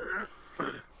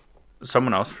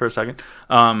someone else for a second.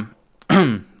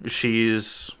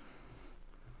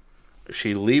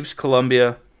 She leaves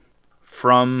Colombia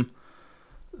from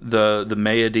the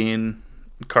Medellin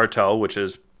cartel, which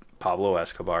is Pablo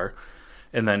Escobar,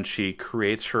 and then she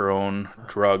creates her own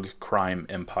drug crime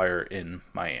empire in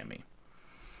Miami.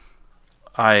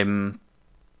 I'm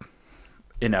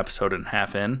an episode and a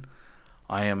half in.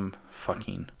 I am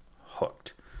fucking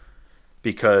hooked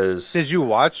because Did you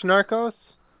watch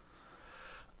Narcos?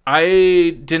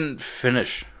 I didn't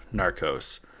finish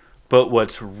Narcos, but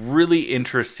what's really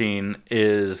interesting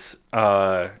is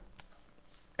at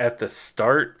the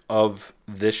start of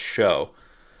this show,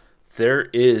 there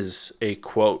is a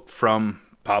quote from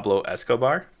Pablo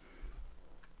Escobar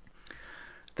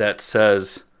that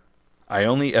says, "I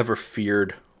only ever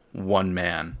feared one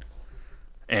man,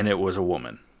 and it was a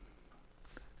woman,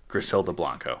 Griselda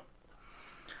Blanco."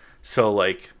 So,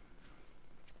 like,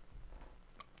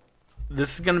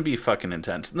 this is going to be fucking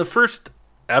intense. The first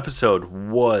episode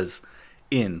was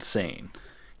insane.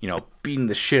 You know, beating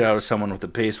the shit out of someone with a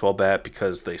baseball bat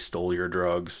because they stole your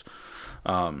drugs.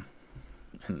 And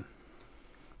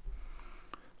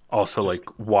also,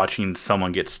 like, watching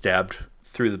someone get stabbed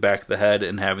through the back of the head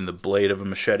and having the blade of a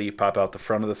machete pop out the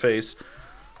front of the face.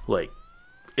 Like,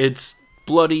 it's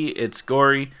bloody, it's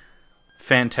gory,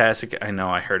 fantastic. I know,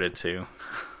 I heard it too.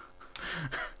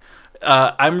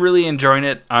 I'm really enjoying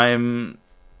it.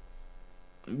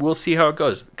 We'll see how it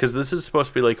goes because this is supposed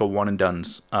to be like a one and done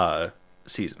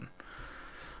season,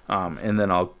 and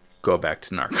then I'll go back to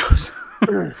Narcos.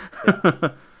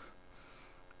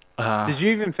 Did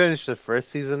you even finish the first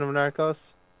season of Narcos?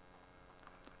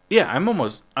 Yeah,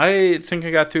 I think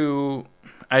I got through.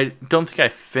 I don't think I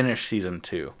finished season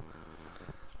 2,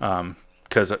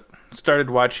 because I started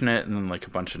watching it and then like a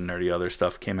bunch of nerdy other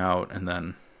stuff came out, and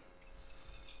then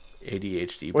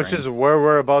ADHD brain. Which is where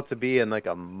we're about to be in like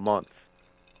a month.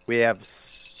 We have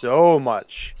so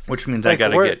much. Which means Like, I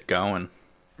gotta get going.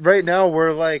 Right now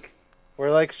we're like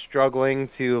struggling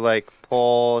to like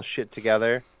pull shit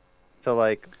together. So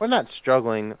like we're not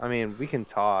struggling. I mean, we can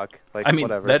talk. Like I mean,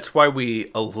 whatever. that's why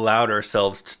we allowed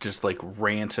ourselves to just like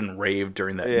rant and rave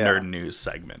during that Yeah. nerd news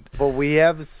segment. But we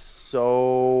have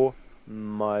so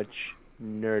much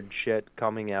nerd shit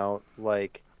coming out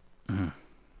like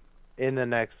in the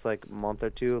next like month or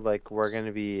two. Like we're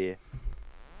gonna be,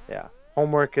 yeah.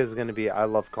 Homework is gonna be. I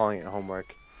love calling it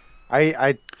homework.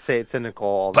 I say it to Nicole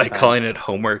all the By time. calling it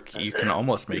homework, you can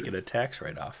almost make it a tax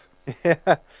write-off.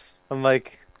 Yeah. I'm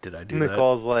like, Did I do that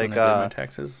Nicole's when like, I did my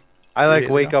taxes I 3 like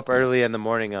days wake ago? up early Yes. in the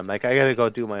morning. I'm like, I gotta go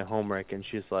do my homework, and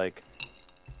she's like,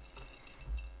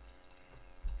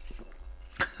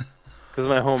 because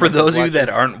my For homework is those of you that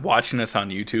watching. aren't watching us on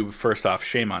YouTube, first off,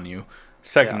 shame on you.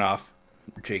 Second Yeah, off,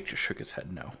 Jake just shook his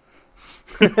head no.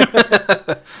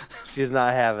 she's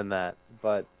not having that,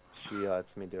 but she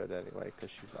lets me do it anyway because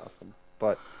she's awesome.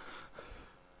 But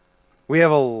we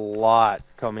have a lot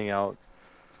coming out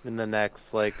in the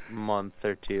next like month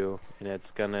or two,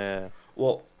 and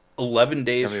Well, 11 it's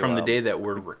days gonna be from the wild. day that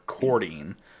we're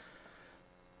recording,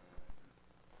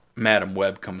 Madam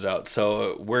Web comes out.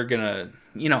 So we're going to,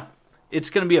 it's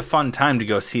going to be a fun time to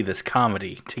go see this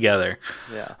comedy together.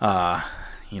 Yeah, Uh,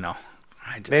 you know,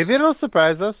 I just. maybe it'll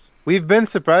surprise us. We've been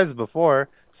surprised before,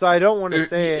 so I don't want to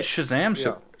say it. Shazam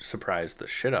Yeah, surprised the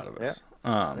shit out of yeah, us.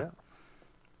 Um, yeah.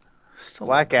 still love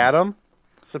Black them. Adam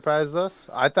surprised us.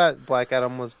 I thought Black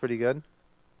Adam was pretty good.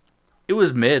 It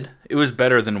was mid. It was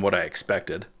better than what I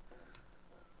expected.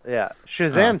 Yeah, Um,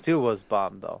 Shazam 2 was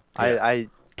bomb though. yeah. I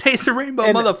Taste the rainbow,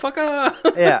 and yeah,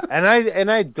 motherfucker.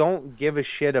 and I don't give a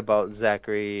shit about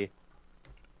Zachary.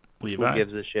 Who Levi,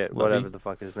 gives a shit? Levy. Whatever the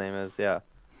fuck his name is. Yeah,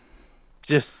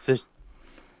 just to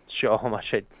show how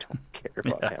much I don't care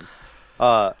about Yeah. him.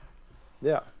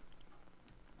 Yeah.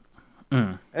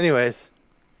 Mm. Anyways,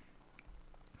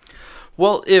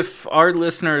 Well, if our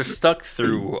listeners stuck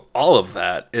through all of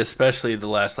that, especially the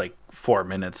last like 4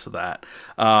 minutes of that,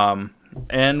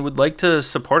 and would like to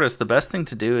support us, the best thing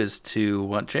to do is to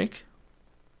what, Jake?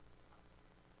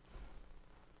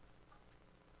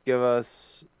 give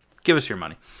us. Give us your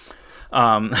money.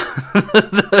 Um,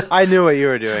 I knew what you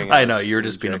were doing. I know you were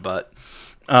just being a butt.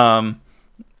 The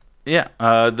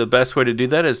best way to do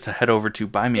that is to head over to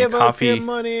Buy Me a Give us your Coffee.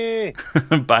 money.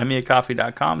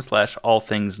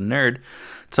 buymeacoffee.com/allthingsnerd.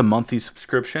 It's a monthly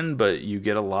subscription, but you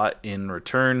get a lot in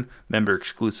return. Member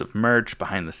exclusive merch,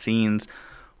 behind the scenes,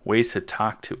 ways to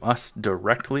talk to us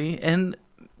directly, and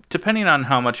depending on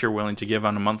how much you're willing to give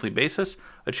on a monthly basis,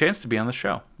 a chance to be on the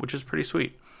show, which is pretty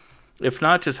sweet. If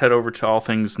not, just head over to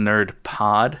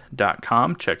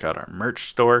allthingsnerdpod.com, check out our merch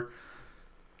store,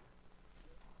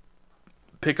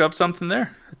 pick up something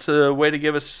there. It's a way to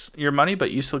give us your money,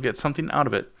 but you still get something out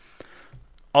of it.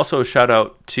 Also, a shout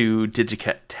out to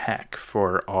Digicat Tech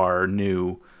for our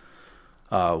new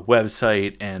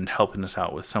website and helping us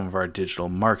out with some of our digital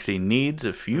marketing needs.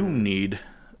 If you need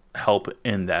help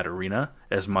in that arena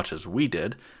as much as we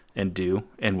did and do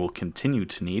and will continue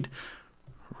to need,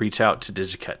 reach out to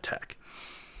Digicat Tech.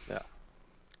 Yeah.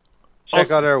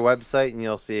 Check out our website and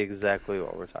you'll see exactly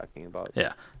what we're talking about.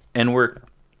 Yeah. And we're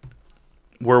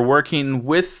working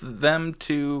with them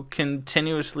to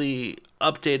continuously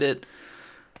update it,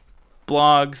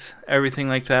 blogs, everything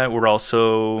like that. We're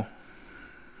also,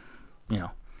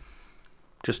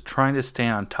 just trying to stay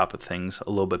on top of things a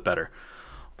little bit better.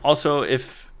 Also,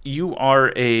 if you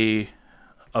are a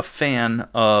fan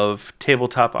of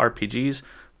tabletop RPGs,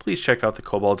 please check out the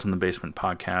Kobolds in the Basement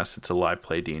podcast. It's a live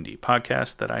play D&D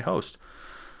podcast that I host.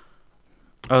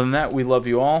 Other than that, we love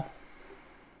you all.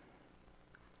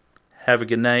 Have a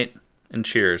good night, and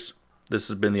cheers. This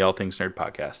has been the All Things Nerd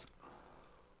Podcast.